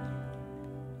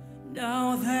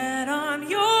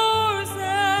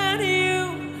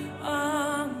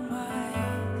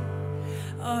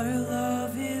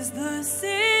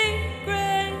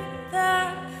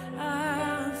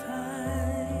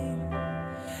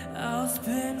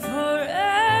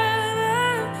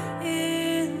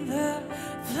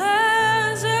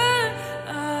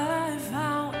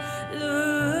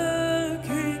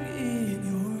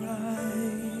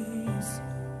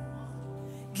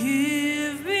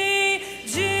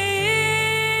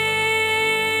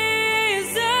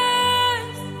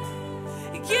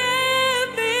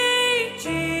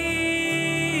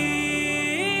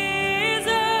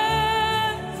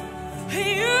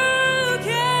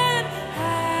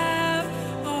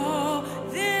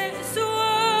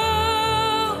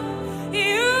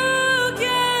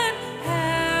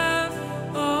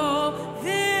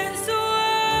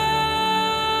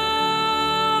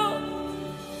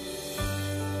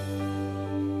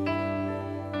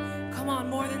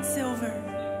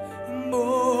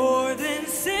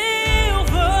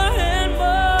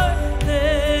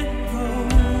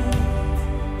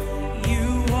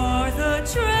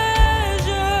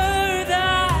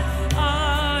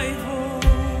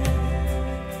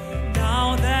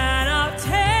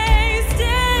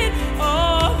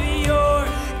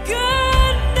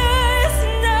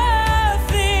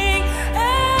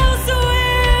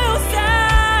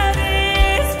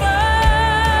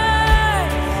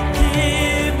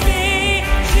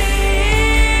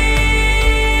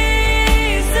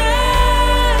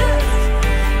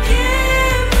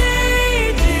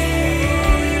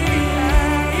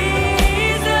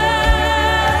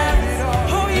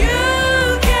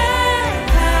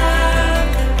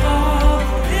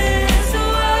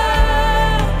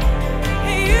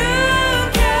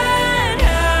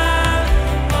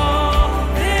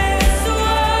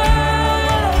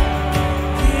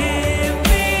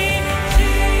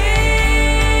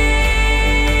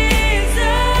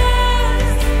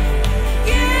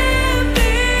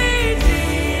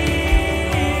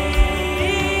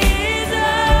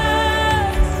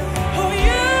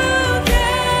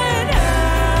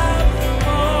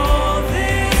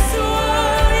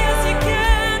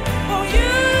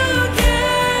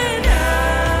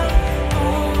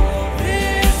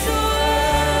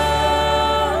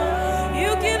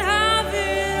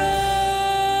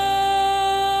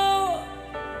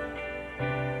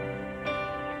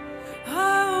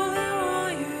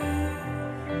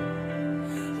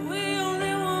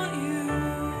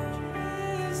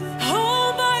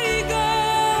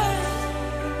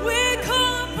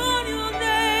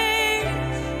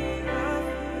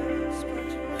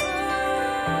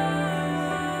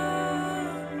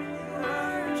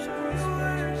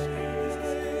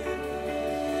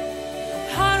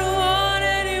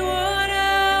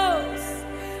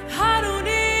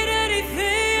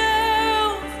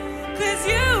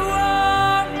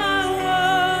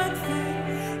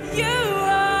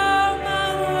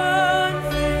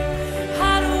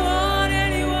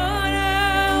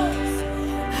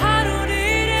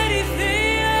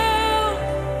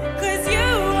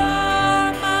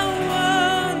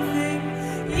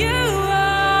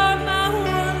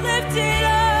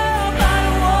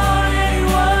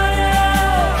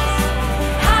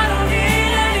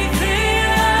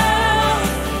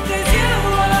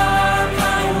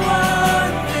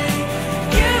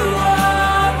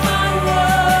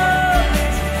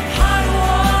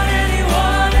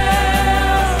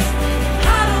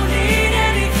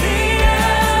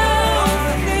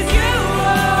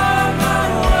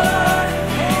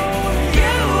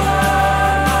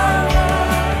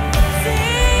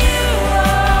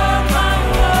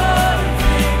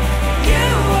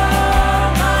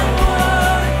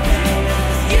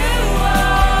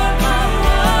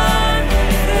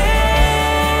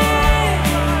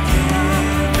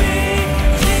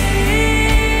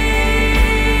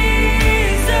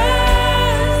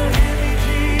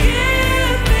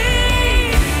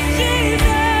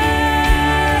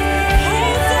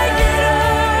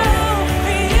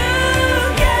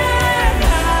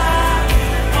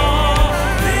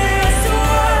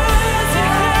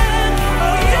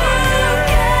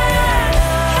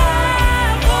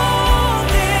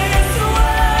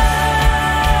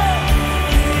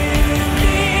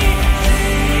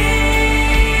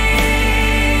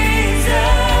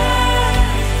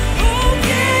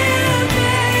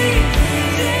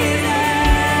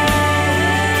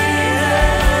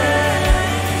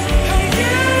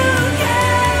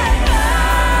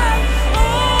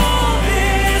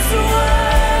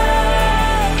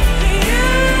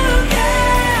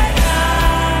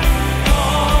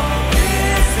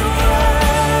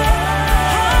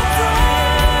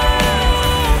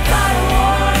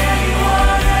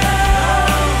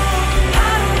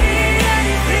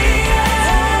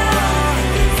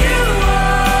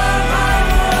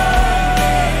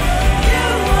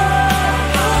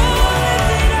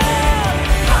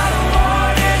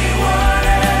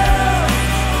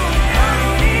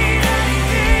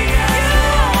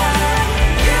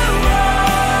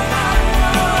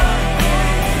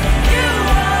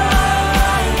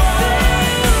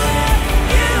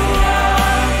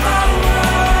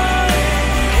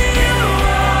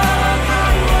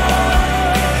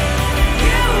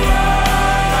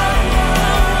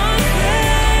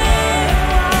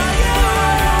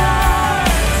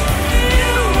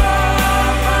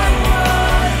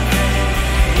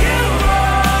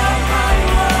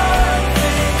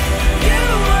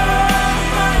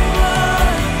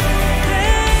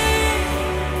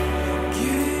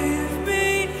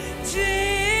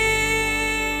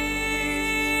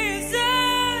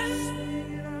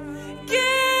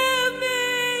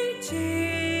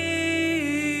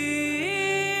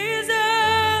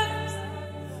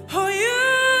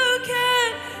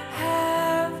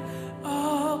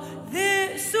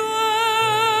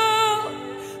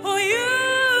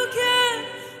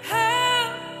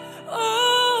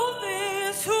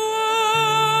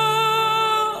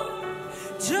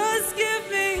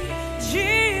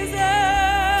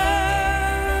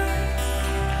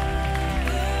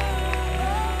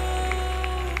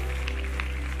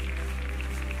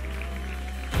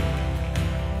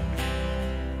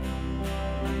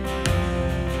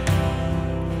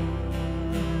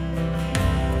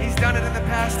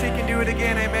 do it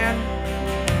again, amen?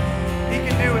 He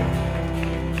can do it.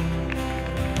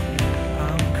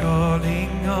 I'm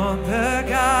calling on the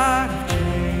God of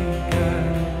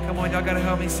Jacob. Come on, y'all gotta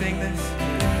help me sing this.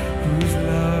 Whose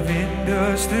love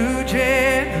endures through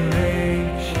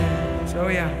generations. Oh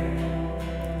yeah.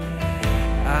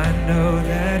 I know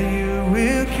that you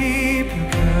will keep your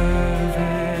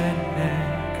covenant.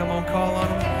 Come on, call on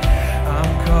him.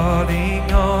 I'm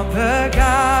calling on the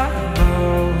God of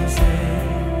Moses,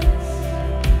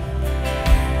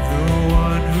 the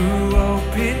one who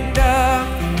opened up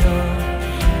the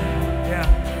ocean. Yeah.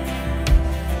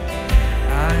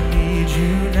 I need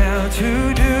you now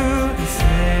to do the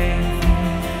same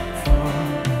thing for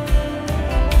me.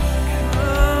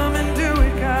 Come and do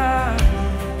it, God.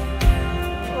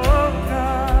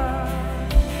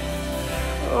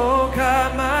 Oh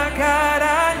God, my God,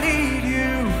 I need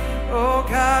you. Oh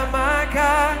God, my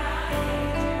God,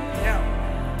 yeah.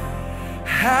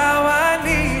 How I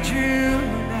need you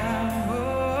now.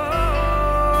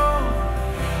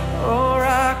 Oh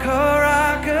rock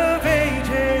of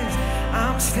ages,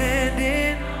 I'm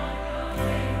standing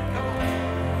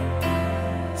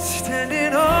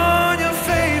on your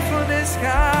faithfulness,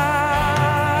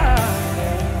 God.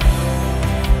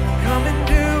 Come and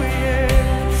do it,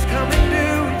 yes. Come and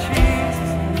do it,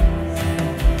 Jesus.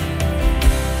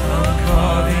 I'm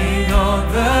calling on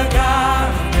the God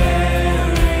of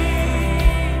Mary,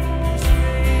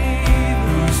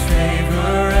 whose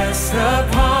favor rests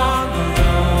upon the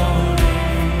lonely.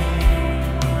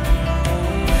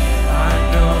 I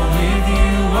know with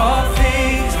you all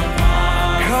things are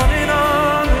possible. Calling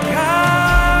on the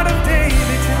God of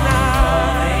David tonight.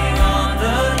 Calling on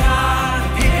the God.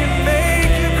 He can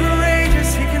make you courageous.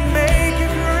 He can make you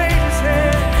courageous.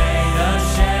 Yeah. Made a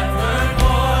shepherd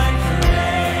boy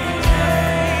courageous.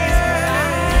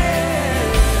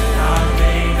 I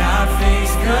may not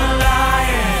face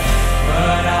Goliath,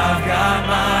 but I've got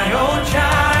my own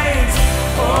giants.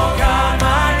 Oh God,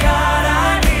 my God,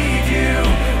 I need you.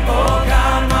 Oh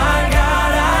God, my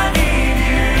God, I need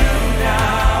you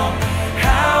now.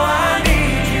 How I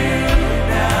need you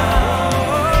now.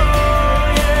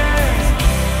 Oh yes.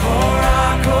 Oh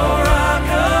rock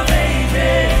of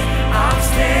ages, I'm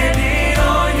standing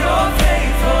on your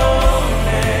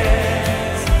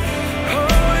faithfulness.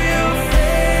 Oh, your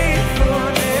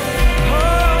faithfulness.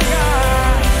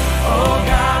 Oh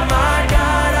God, my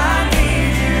God, I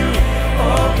need you.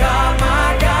 Oh God,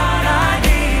 my God, I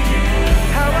need you.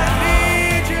 How I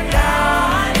need you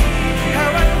now.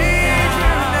 How I need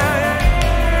you now.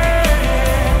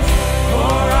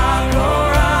 Oh rock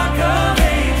of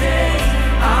ages,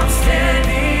 I'm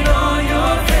standing on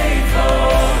your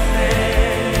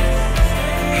faithfulness.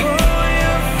 Oh,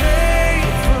 your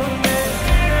faithfulness.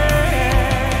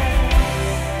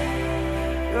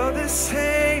 You're the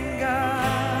same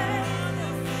God.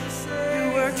 You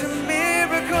worked a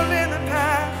miracle in the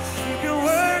past. You can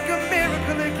work a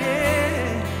miracle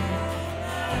again.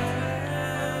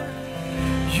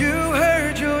 You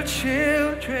heard your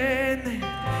children.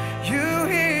 You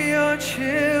hear your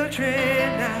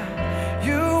children now.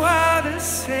 You are the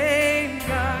same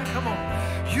God. Come on.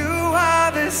 You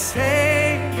are the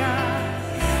same God.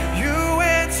 You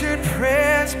answered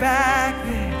prayers back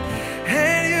then,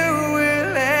 and you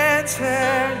will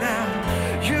answer now.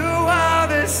 You are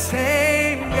the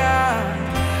same God.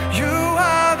 You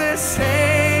are the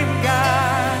same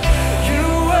God. You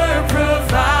were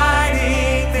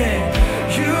providing then.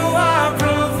 You are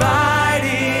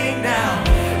providing now.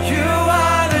 You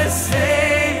are the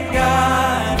same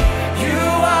God. You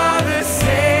are the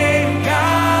same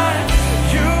God.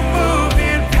 You moved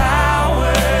in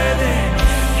power then.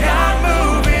 God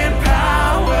moved in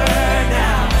power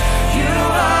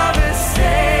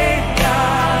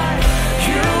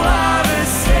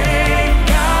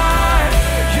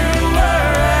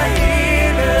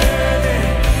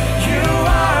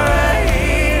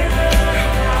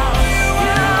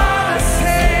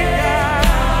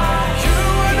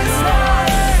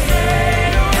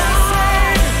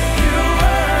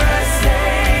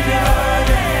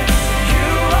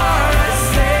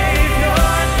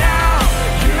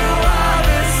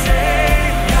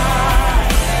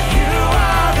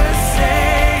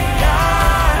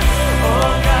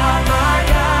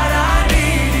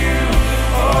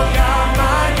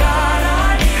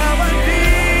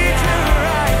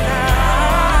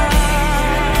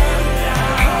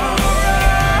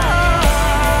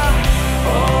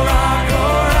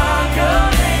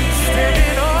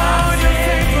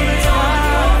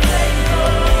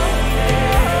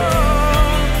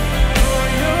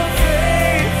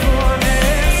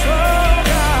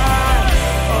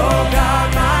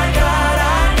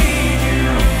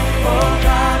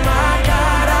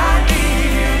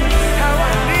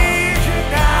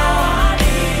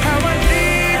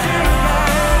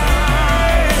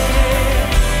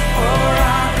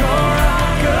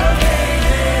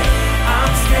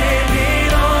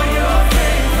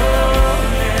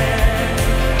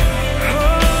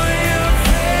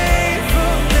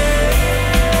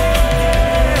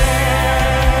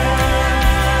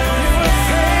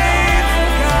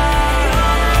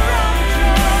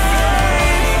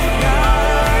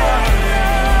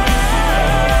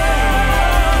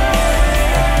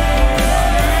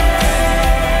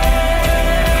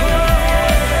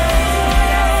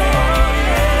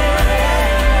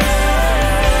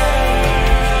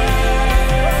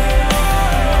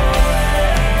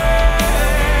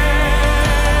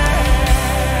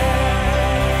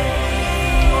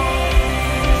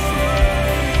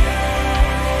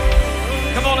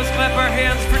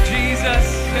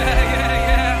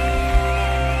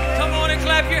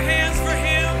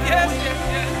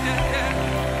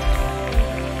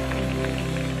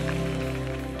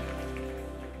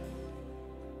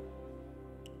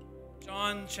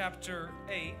chapter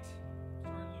 8.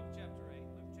 Sorry, Luke chapter 8.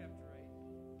 Luke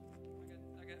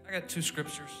chapter 8. I got two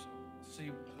scriptures.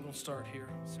 See, we'll start here.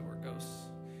 See where it goes.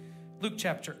 Luke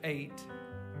chapter 8.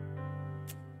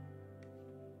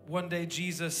 One day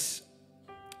Jesus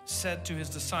said to his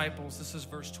disciples, this is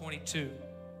verse 22,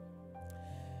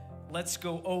 let's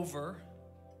go over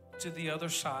to the other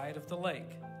side of the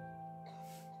lake.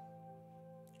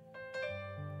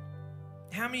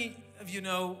 How many of you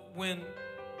know when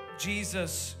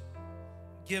Jesus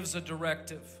gives a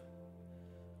directive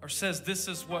or says this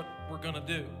is what we're going to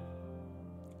do?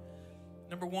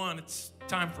 Number one, it's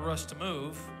time for us to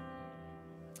move.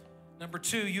 Number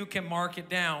two, you can mark it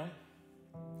down.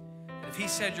 If he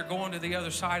said you're going to the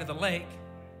other side of the lake,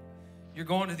 you're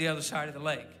going to the other side of the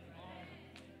lake.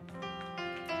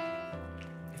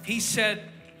 If he said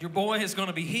your boy is going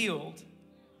to be healed,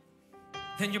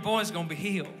 then your boy is going to be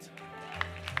healed.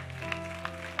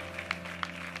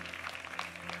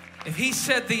 If he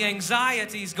said the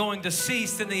anxiety is going to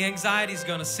cease, then the anxiety is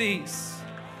going to cease.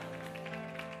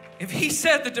 If he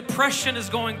said the depression is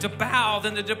going to bow,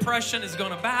 then the depression is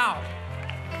going to bow.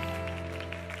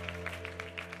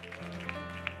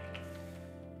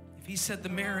 If he said the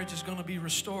marriage is going to be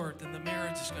restored, then the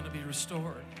marriage is going to be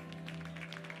restored.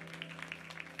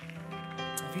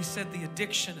 If he said the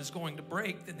addiction is going to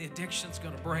break, then the addiction is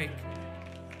going to break.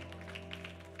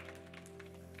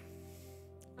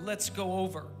 Let's go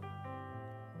over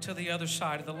to the other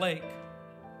side of the lake.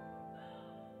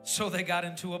 So they got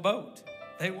into a boat.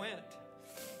 They went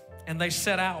and they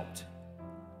set out.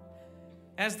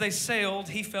 As they sailed,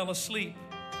 he fell asleep.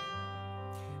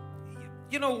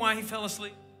 You know why he fell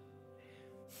asleep?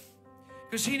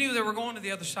 Because he knew they were going to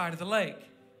the other side of the lake.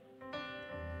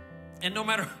 And no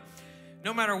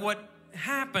matter what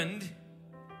happened,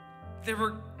 they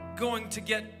were going to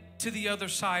get to the other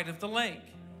side of the lake.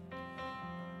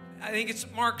 I think it's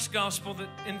Mark's gospel that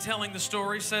in telling the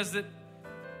story says that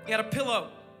he had a pillow.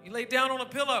 He laid down on a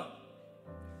pillow.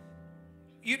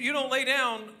 You don't lay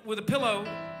down with a pillow,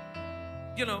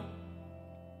 you know,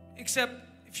 except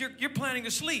if you're planning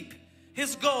to sleep.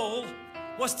 His goal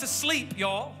was to sleep,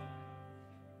 y'all.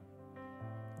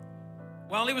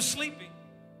 While he was sleeping,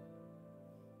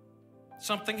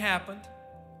 something happened.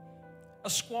 A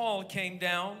squall came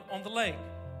down on the lake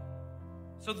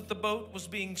so that the boat was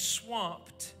being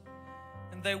swamped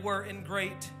and they were in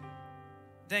great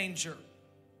danger.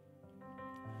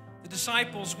 The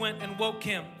disciples went and woke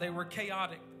him. They were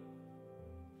chaotic.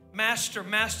 Master,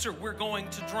 Master, we're going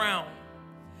to drown.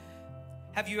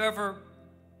 Have you ever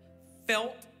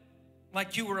felt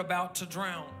like you were about to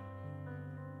drown?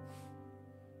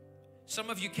 Some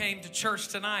of you came to church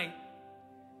tonight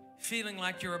feeling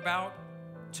like you're about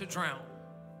to drown.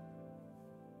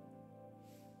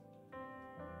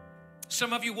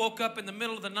 Some of you woke up in the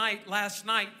middle of the night last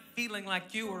night feeling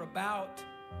like you were about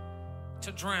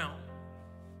to drown.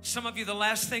 Some of you, the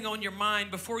last thing on your mind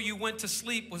before you went to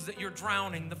sleep was that you're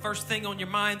drowning. The first thing on your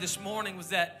mind this morning was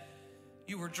that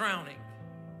you were drowning.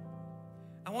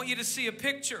 I want you to see a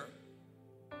picture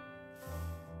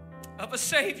of a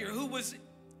Savior who was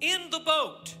in the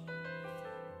boat.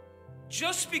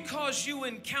 Just because you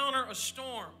encounter a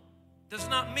storm does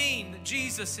not mean that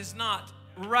Jesus is not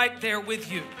right there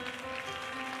with you.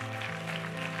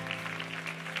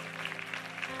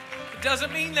 It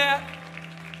doesn't mean that.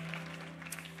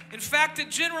 In fact, it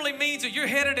generally means that you're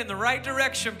headed in the right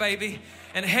direction, baby,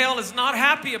 and hell is not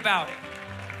happy about it.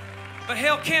 But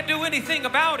hell can't do anything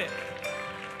about it.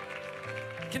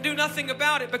 Can do nothing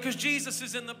about it because Jesus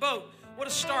is in the boat. What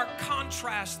a stark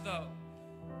contrast, though.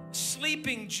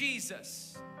 Sleeping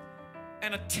Jesus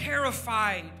and a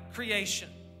terrified creation.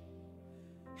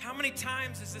 How many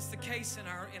times is this the case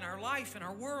in our life, in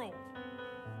our world?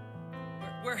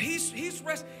 Where he's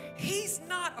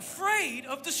not afraid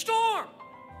of the storm.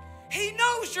 He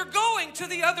knows you're going to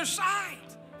the other side.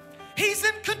 He's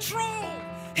in control.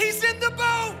 He's in the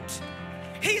boat.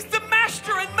 He's the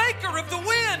master and maker of the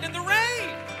wind and the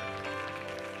rain.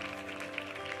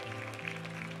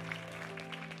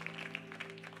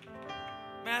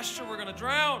 Master, we're going to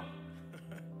drown.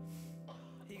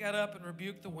 He got up and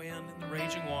rebuked the wind and the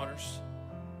raging waters.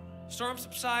 The storm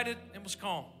subsided and was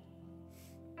calm.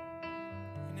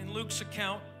 And in Luke's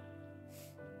account,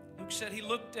 Luke said he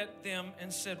looked at them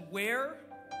and said, "Where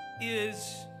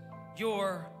is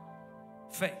your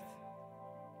faith?"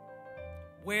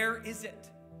 Where is it?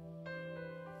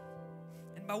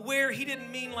 And by where, he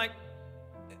didn't mean like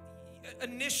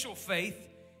initial faith.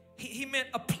 He meant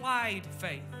applied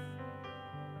faith.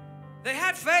 They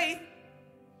had faith.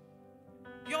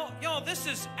 Y'all, this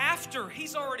is after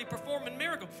he's already performing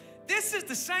miracles. This is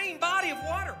the same body of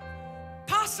water.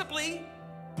 Possibly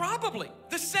probably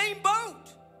the same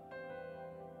boat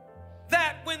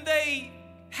that when they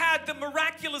had the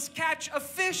miraculous catch of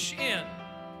fish in,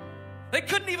 they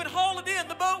couldn't even haul it in.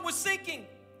 The boat was sinking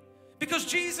because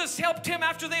Jesus helped him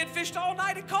after they had fished all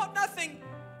night and caught nothing.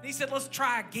 And he said, let's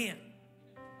try again.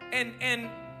 And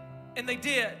they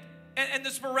did. And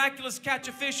this miraculous catch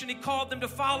of fish, and he called them to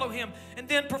follow him and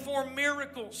then perform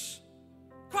miracles.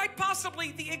 Quite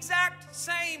possibly the exact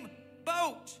same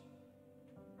boat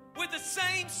with the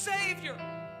same Savior.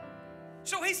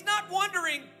 So he's not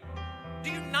wondering, do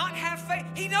you not have faith?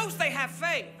 He knows they have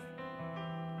faith.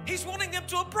 He's wanting them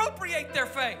to appropriate their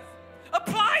faith,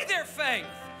 apply their faith,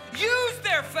 use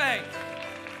their faith.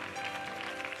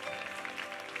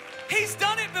 He's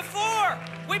done it before.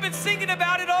 We've been singing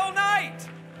about it all night.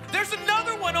 There's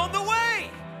another one on the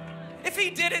way. If he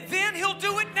did it then, he'll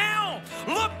do it now.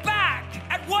 Look back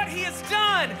at what he has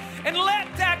done and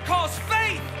let that cause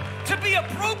faith to be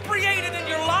appropriated in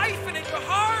your life and in your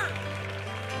heart.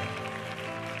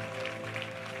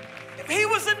 If he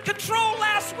was in control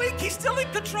last week, he's still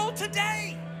in control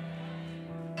today.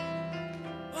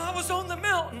 Well, I was on the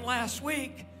mountain last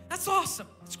week. That's awesome.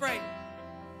 That's great.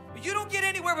 But you don't get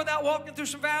anywhere without walking through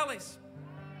some valleys.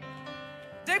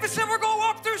 David said we're going to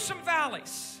walk through some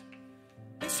valleys.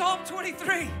 In Psalm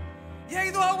 23, yea,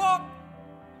 though I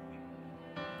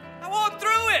walk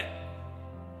through it.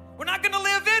 We're not going to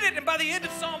live in it. And by the end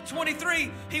of Psalm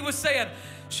 23, he was saying,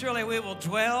 surely we will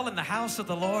dwell in the house of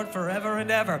the Lord forever and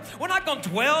ever. We're not going to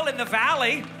dwell in the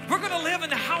valley. We're going to live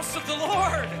in the house of the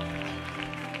Lord.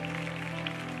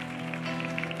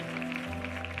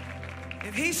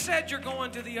 If he said you're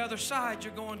going to the other side,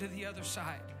 you're going to the other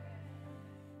side.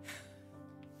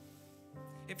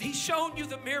 If he's shown you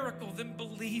the miracle, then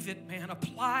believe it, man.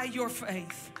 Apply your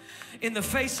faith in the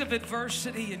face of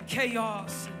adversity and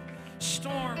chaos and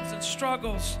storms and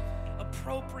struggles.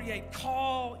 Appropriate.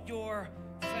 Call your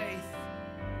faith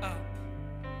up.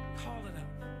 Call it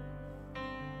up.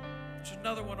 There's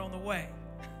another one on the way.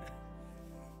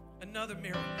 Another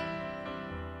miracle.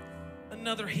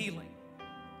 Another healing.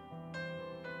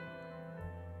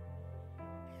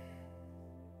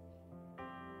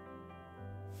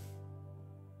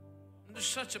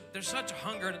 There's such a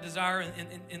hunger and a desire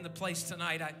in the place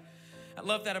tonight. I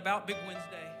love that about Big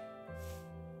Wednesday.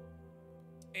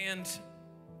 And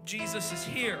Jesus is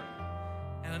here.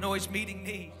 And I know he's meeting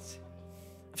needs.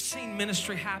 I've seen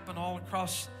ministry happen all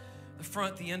across the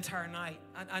front the entire night.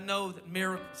 I know that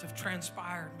miracles have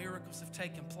transpired. Miracles have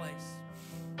taken place.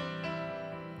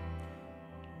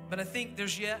 But I think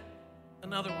there's yet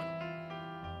another one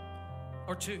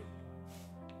or two.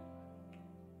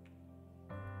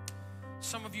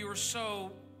 Some of you are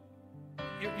so,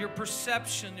 your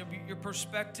perception, your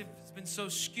perspective has been so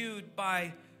skewed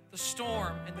by the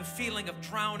storm and the feeling of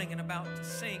drowning and about to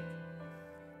sink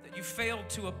that you failed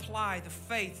to apply the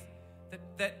faith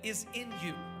that is in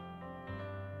you.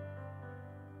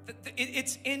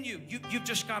 It's in you. You've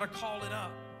just got to call it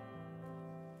up.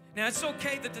 Now, it's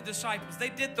okay that the disciples, they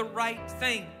did the right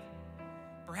thing.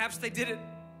 Perhaps they did it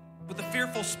with a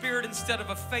fearful spirit instead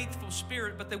of a faithful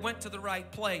spirit, but they went to the right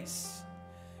place.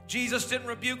 Jesus didn't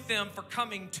rebuke them for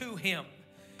coming to him.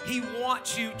 He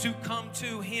wants you to come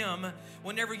to him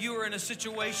whenever you are in a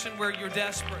situation where you're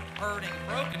desperate, hurting,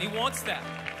 broken. He wants that.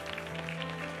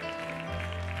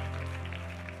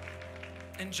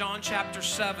 In John chapter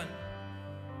 7,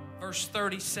 verse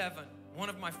 37, one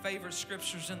of my favorite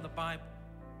scriptures in the Bible,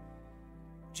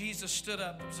 Jesus stood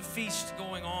up. There was a feast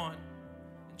going on.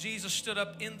 And Jesus stood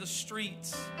up in the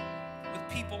streets with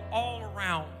people all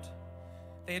around.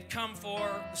 They had come for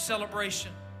the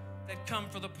celebration. They'd come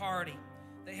for the party.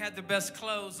 They had their best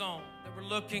clothes on. They were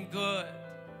looking good.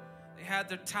 They had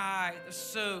their tie, their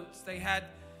suits. They had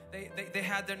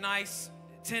their nice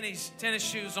tennis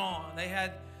shoes on. They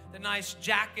had the nice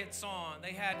jackets on.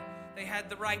 They had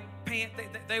the right pants.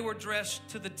 They were dressed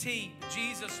to the T.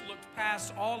 Jesus looked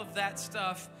past all of that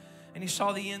stuff and he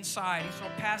saw the inside. He saw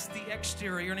past the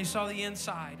exterior and he saw the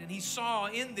inside. And he saw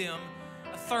in them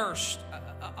a thirst,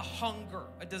 a hunger,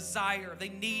 a desire. They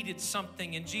needed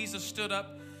something. And Jesus stood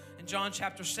up in John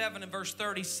chapter 7 and verse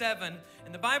 37.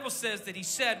 And the Bible says that he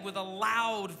said with a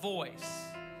loud voice.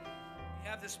 You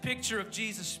have this picture of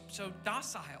Jesus so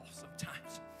docile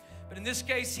sometimes. But in this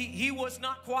case, he was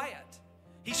not quiet.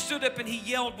 He stood up and he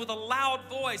yelled with a loud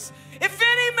voice, if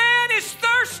any man is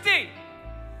thirsty,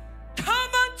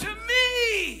 come unto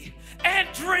me and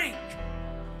drink.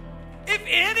 If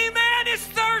any man is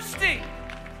thirsty,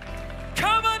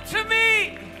 come unto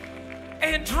me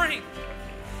and drink.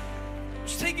 I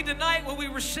was thinking tonight when we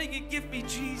were singing, Give Me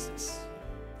Jesus.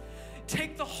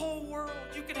 take the whole world.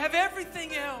 You can have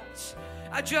everything else.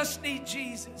 I just need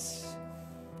Jesus.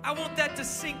 I want that to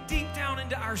sink deep down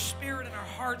into our spirit and our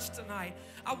hearts tonight.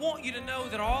 I want you to know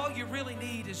that all you really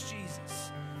need is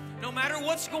Jesus. No matter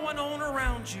what's going on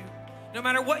around you, no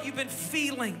matter what you've been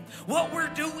feeling, what we're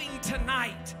doing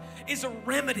tonight is a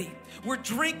remedy. We're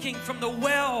drinking from the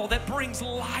well that brings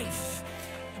life.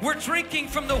 We're drinking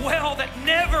from the well that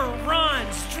never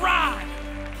runs dry.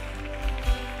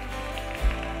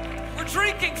 We're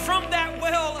drinking from that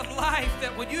well of life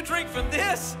that when you drink from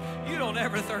this, you don't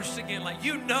ever thirst again. Like,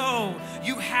 you know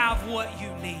you have what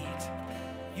you need.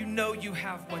 You know you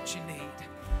have what you need.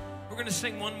 We're going to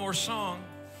sing one more song,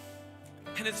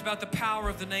 and it's about the power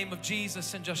of the name of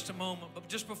Jesus in just a moment. But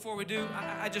just before we do,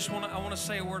 I want to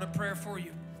say a word of prayer for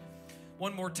you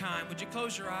one more time. Would you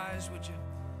close your eyes?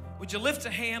 Would you lift a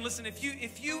hand? Listen, if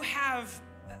you have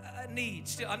a need,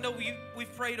 still, I know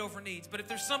we've prayed over needs, but if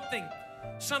there's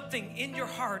something in your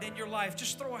heart, in your life,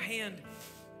 just throw a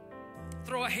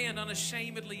hand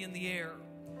unashamedly in the air.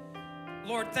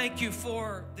 Lord, thank you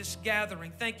for this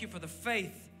gathering. Thank you for the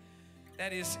faith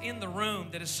that is in the room,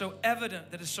 that is so evident,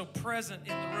 that is so present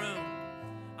in the room.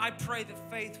 I pray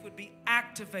that faith would be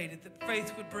activated, that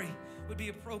faith would be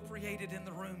appropriated in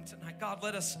the room tonight. God,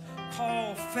 let us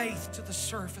call faith to the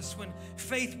surface. When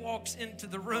faith walks into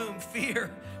the room,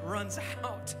 fear runs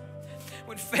out.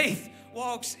 When faith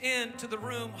walks into the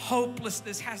room,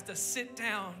 hopelessness has to sit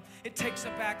down. It takes a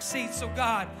back seat. So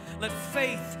God, let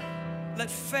faith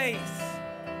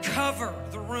cover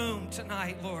the room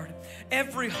tonight, Lord.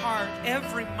 Every heart,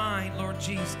 every mind, Lord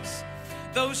Jesus.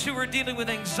 Those who are dealing with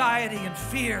anxiety and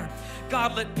fear,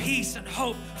 God, let peace and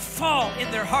hope fall in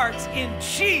their hearts in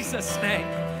Jesus' name.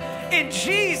 In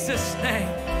Jesus' name.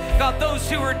 God, those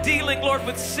who are dealing, Lord,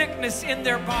 with sickness in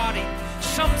their body,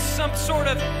 some sort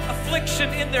of affliction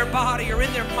in their body or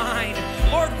in their mind,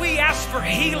 Lord, we ask for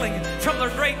healing from the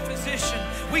great physician.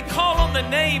 We call on the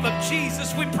name of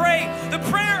Jesus. We pray the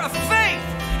prayer of faith,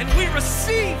 and we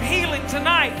receive healing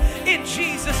tonight in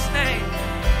Jesus' name.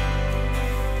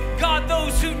 God,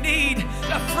 those who need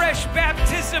a fresh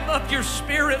baptism of your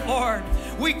Spirit, Lord,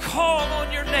 we call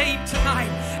on your name tonight.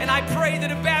 And I pray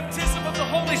that a baptism of the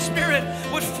Holy Spirit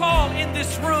would fall in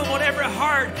this room on every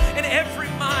heart and every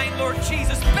mind, Lord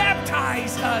Jesus.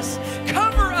 Baptize us.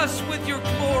 Cover us with your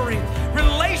glory.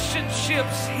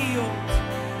 Relationships healed.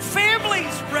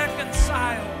 Families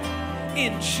reconciled.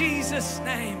 In Jesus'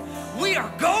 name. We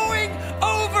are going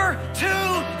over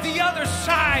to the other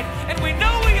side. And we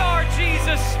know we are,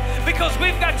 Jesus, because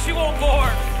we've got you on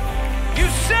board. You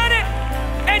said it,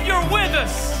 and you're with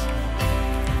us.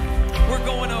 We're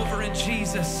going over in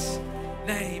Jesus'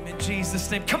 name, in Jesus'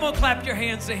 name. Come on, clap your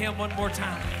hands to him one more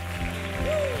time.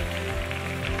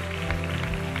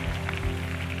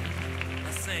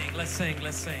 Let's sing. Come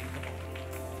on.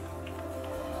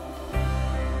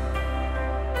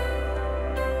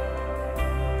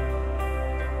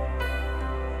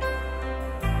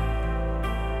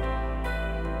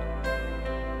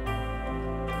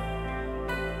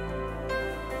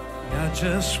 I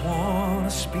just want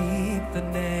to speak the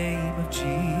name of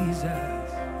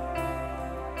Jesus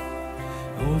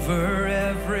over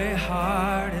every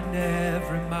heart and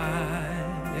every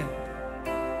mind.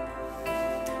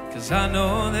 'Cause I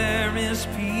know there is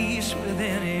peace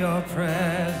within your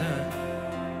presence.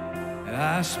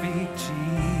 I speak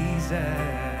Jesus.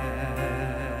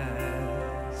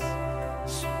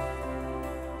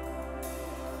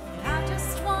 I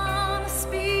just want to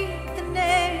speak the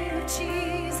name of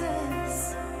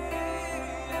Jesus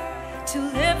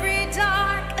till every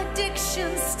dark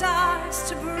addiction starts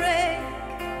to break,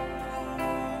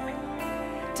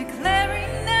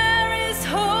 declaring there is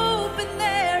hope and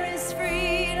there is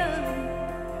freedom.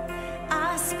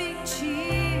 I speak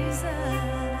Jesus.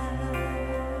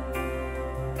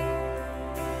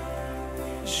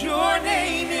 Your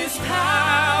name is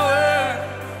power.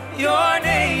 Your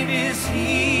name is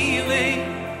healing.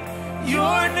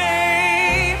 Your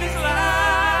name is life.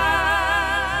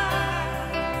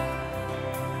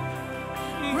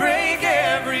 Break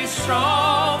every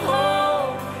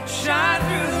stronghold. Shine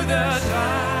through the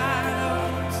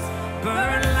shadows.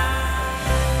 Burn like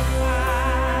fire.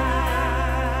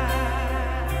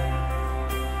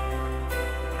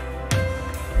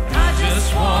 I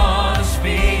just want to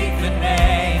speak the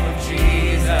name of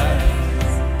Jesus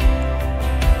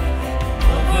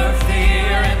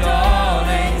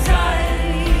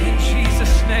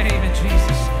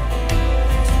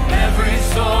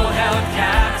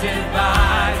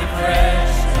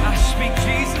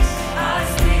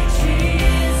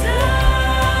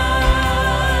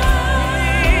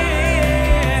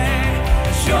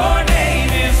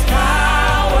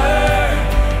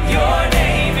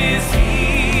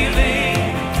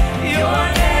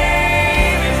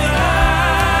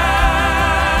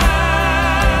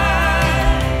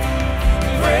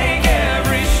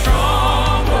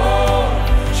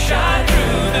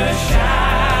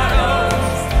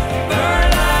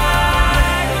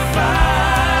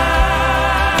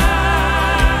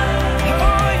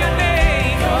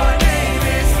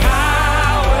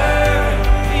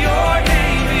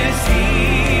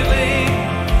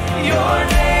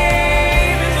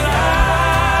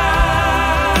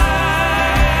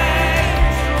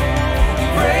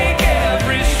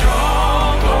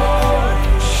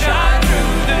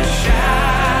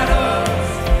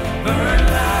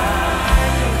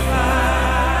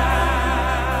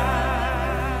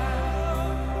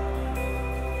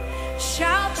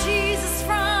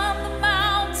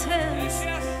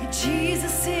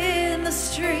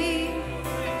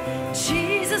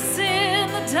Jesus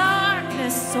in the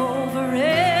darkness over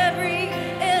every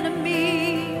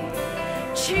enemy.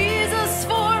 Jesus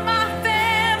for my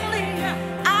family,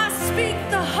 I speak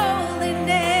the holy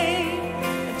name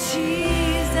of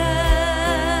Jesus.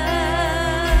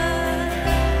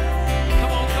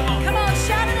 Come on, come on. Come on,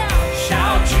 shout it out.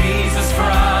 Shout Jesus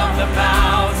from the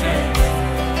mountain,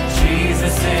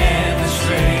 Jesus in the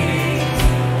streets,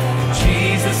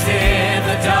 Jesus in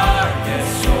the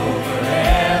darkness over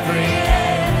every enemy.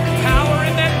 Power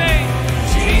in that name.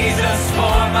 Jesus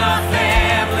for my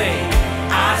family,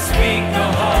 I speak the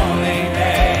holy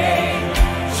name,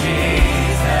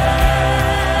 Jesus.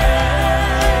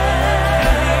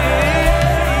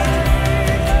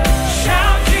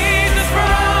 Shout Jesus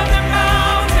from the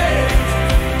mountain,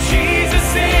 Jesus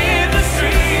in the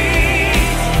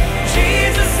streets,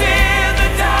 Jesus in the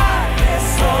darkness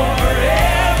over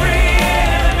every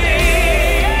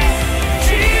enemy.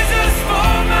 Jesus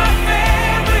for my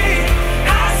family, I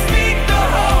speak the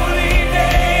holy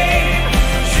name,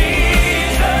 Jesus.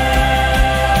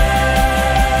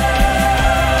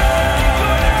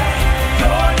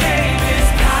 Your name is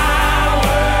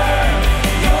power,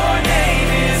 your name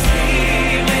is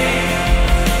healing,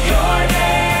 your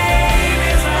name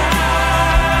is life.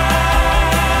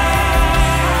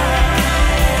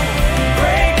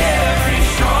 Break every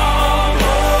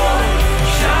stronghold,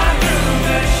 shine through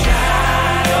the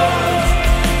shadows,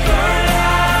 burn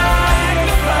like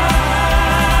the fire.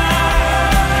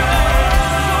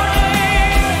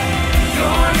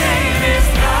 Your name is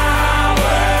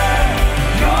power,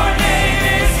 your name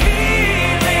is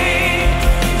healing,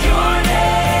 your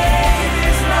name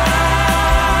is life.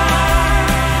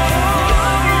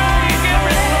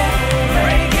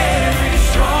 Break every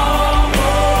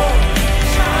stronghold,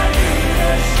 shine through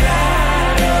the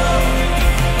shadows,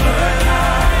 burn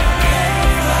like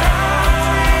the fire.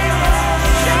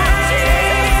 Shout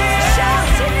Jesus, shout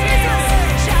Jesus,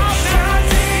 shout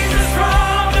Jesus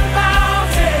from the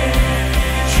mountain,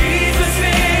 Jesus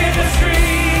in the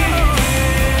streets,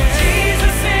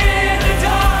 Jesus in the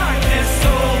darkness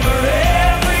over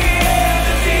every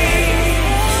enemy.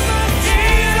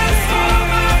 Jesus for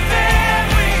my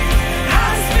family, I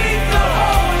speak the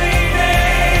holy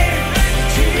name,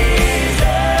 Jesus.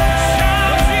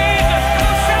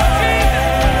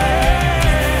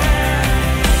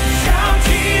 Shout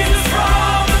Jesus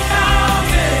from the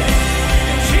mountain,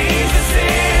 Jesus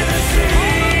in the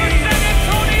streets,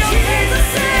 Jesus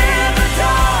in the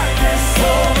darkness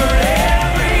over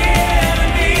every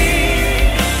enemy.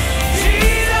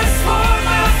 Jesus for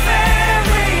my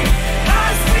family, I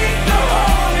speak the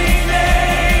holy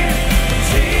name,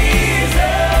 Jesus.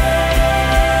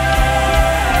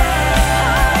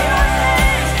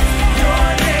 Your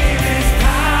name is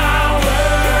power,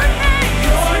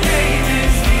 your name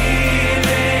is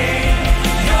healing,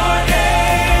 your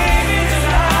name is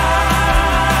life.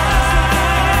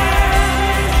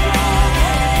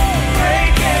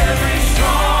 Break every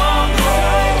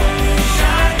stronghold,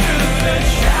 shine through the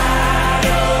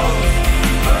shadows,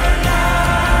 burn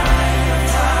like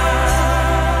the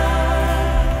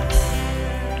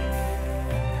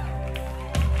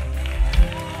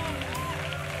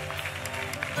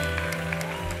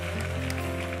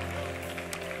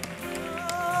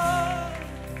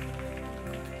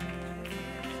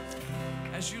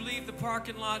As you leave the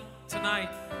parking lot tonight,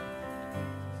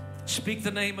 speak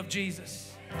the name of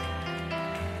Jesus.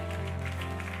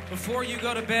 Before you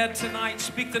go to bed tonight,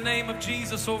 speak the name of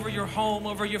Jesus over your home,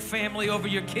 over your family, over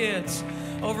your kids,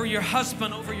 over your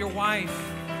husband, over your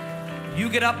wife. You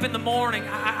get up in the morning,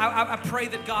 I pray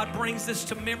that God brings this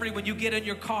to memory when you get in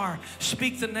your car.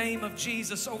 Speak the name of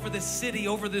Jesus over this city,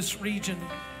 over this region.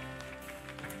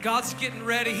 God's getting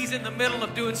ready. He's in the middle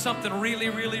of doing something really,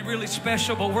 really, really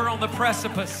special, but we're on the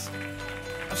precipice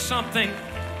of something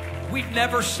we've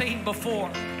never seen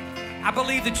before. I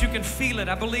believe that you can feel it.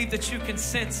 I believe that you can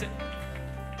sense it.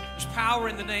 There's power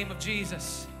in the name of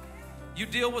Jesus. You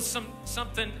deal with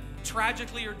something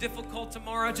tragically or difficult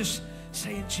tomorrow, just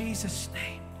say in Jesus'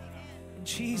 name, in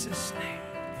Jesus' name,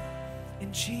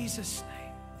 in Jesus'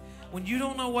 name. When you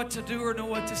don't know what to do or know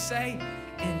what to say,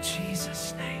 in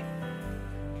Jesus' name.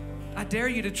 I dare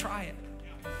you to try it.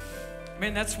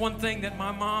 Man, that's one thing that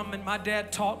my mom and my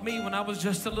dad taught me when I was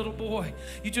just a little boy.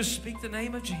 You just speak the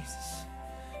name of Jesus.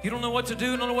 You don't know what to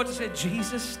do, don't know what to say.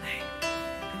 Jesus' name.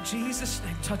 In Jesus'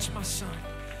 name, touch my son.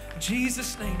 In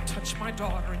Jesus' name, touch my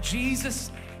daughter. In Jesus'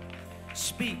 name,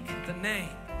 speak the name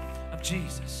of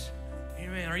Jesus.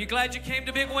 Amen. Are you glad you came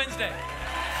to Big Wednesday?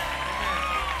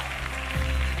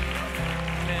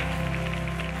 Amen. Amen.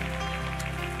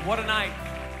 What a night.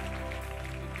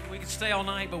 We could stay all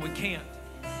night, but we can't.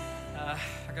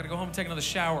 I got to go home and take another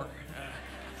shower.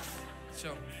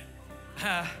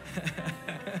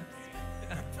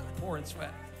 Pouring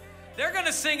sweat. They're going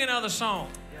to sing another song.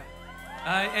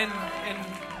 And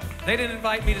they didn't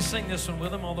invite me to sing this one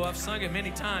with them, although I've sung it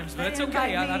many times. But it's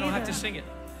okay. I don't have to sing it.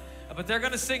 But they're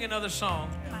going to sing another song.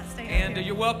 And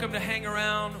you're welcome to hang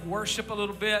around, worship a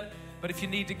little bit. But if you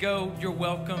need to go, you're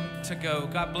welcome to go.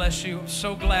 God bless you. I'm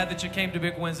so glad that you came to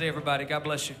Big Wednesday, everybody. God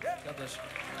bless you. God bless you.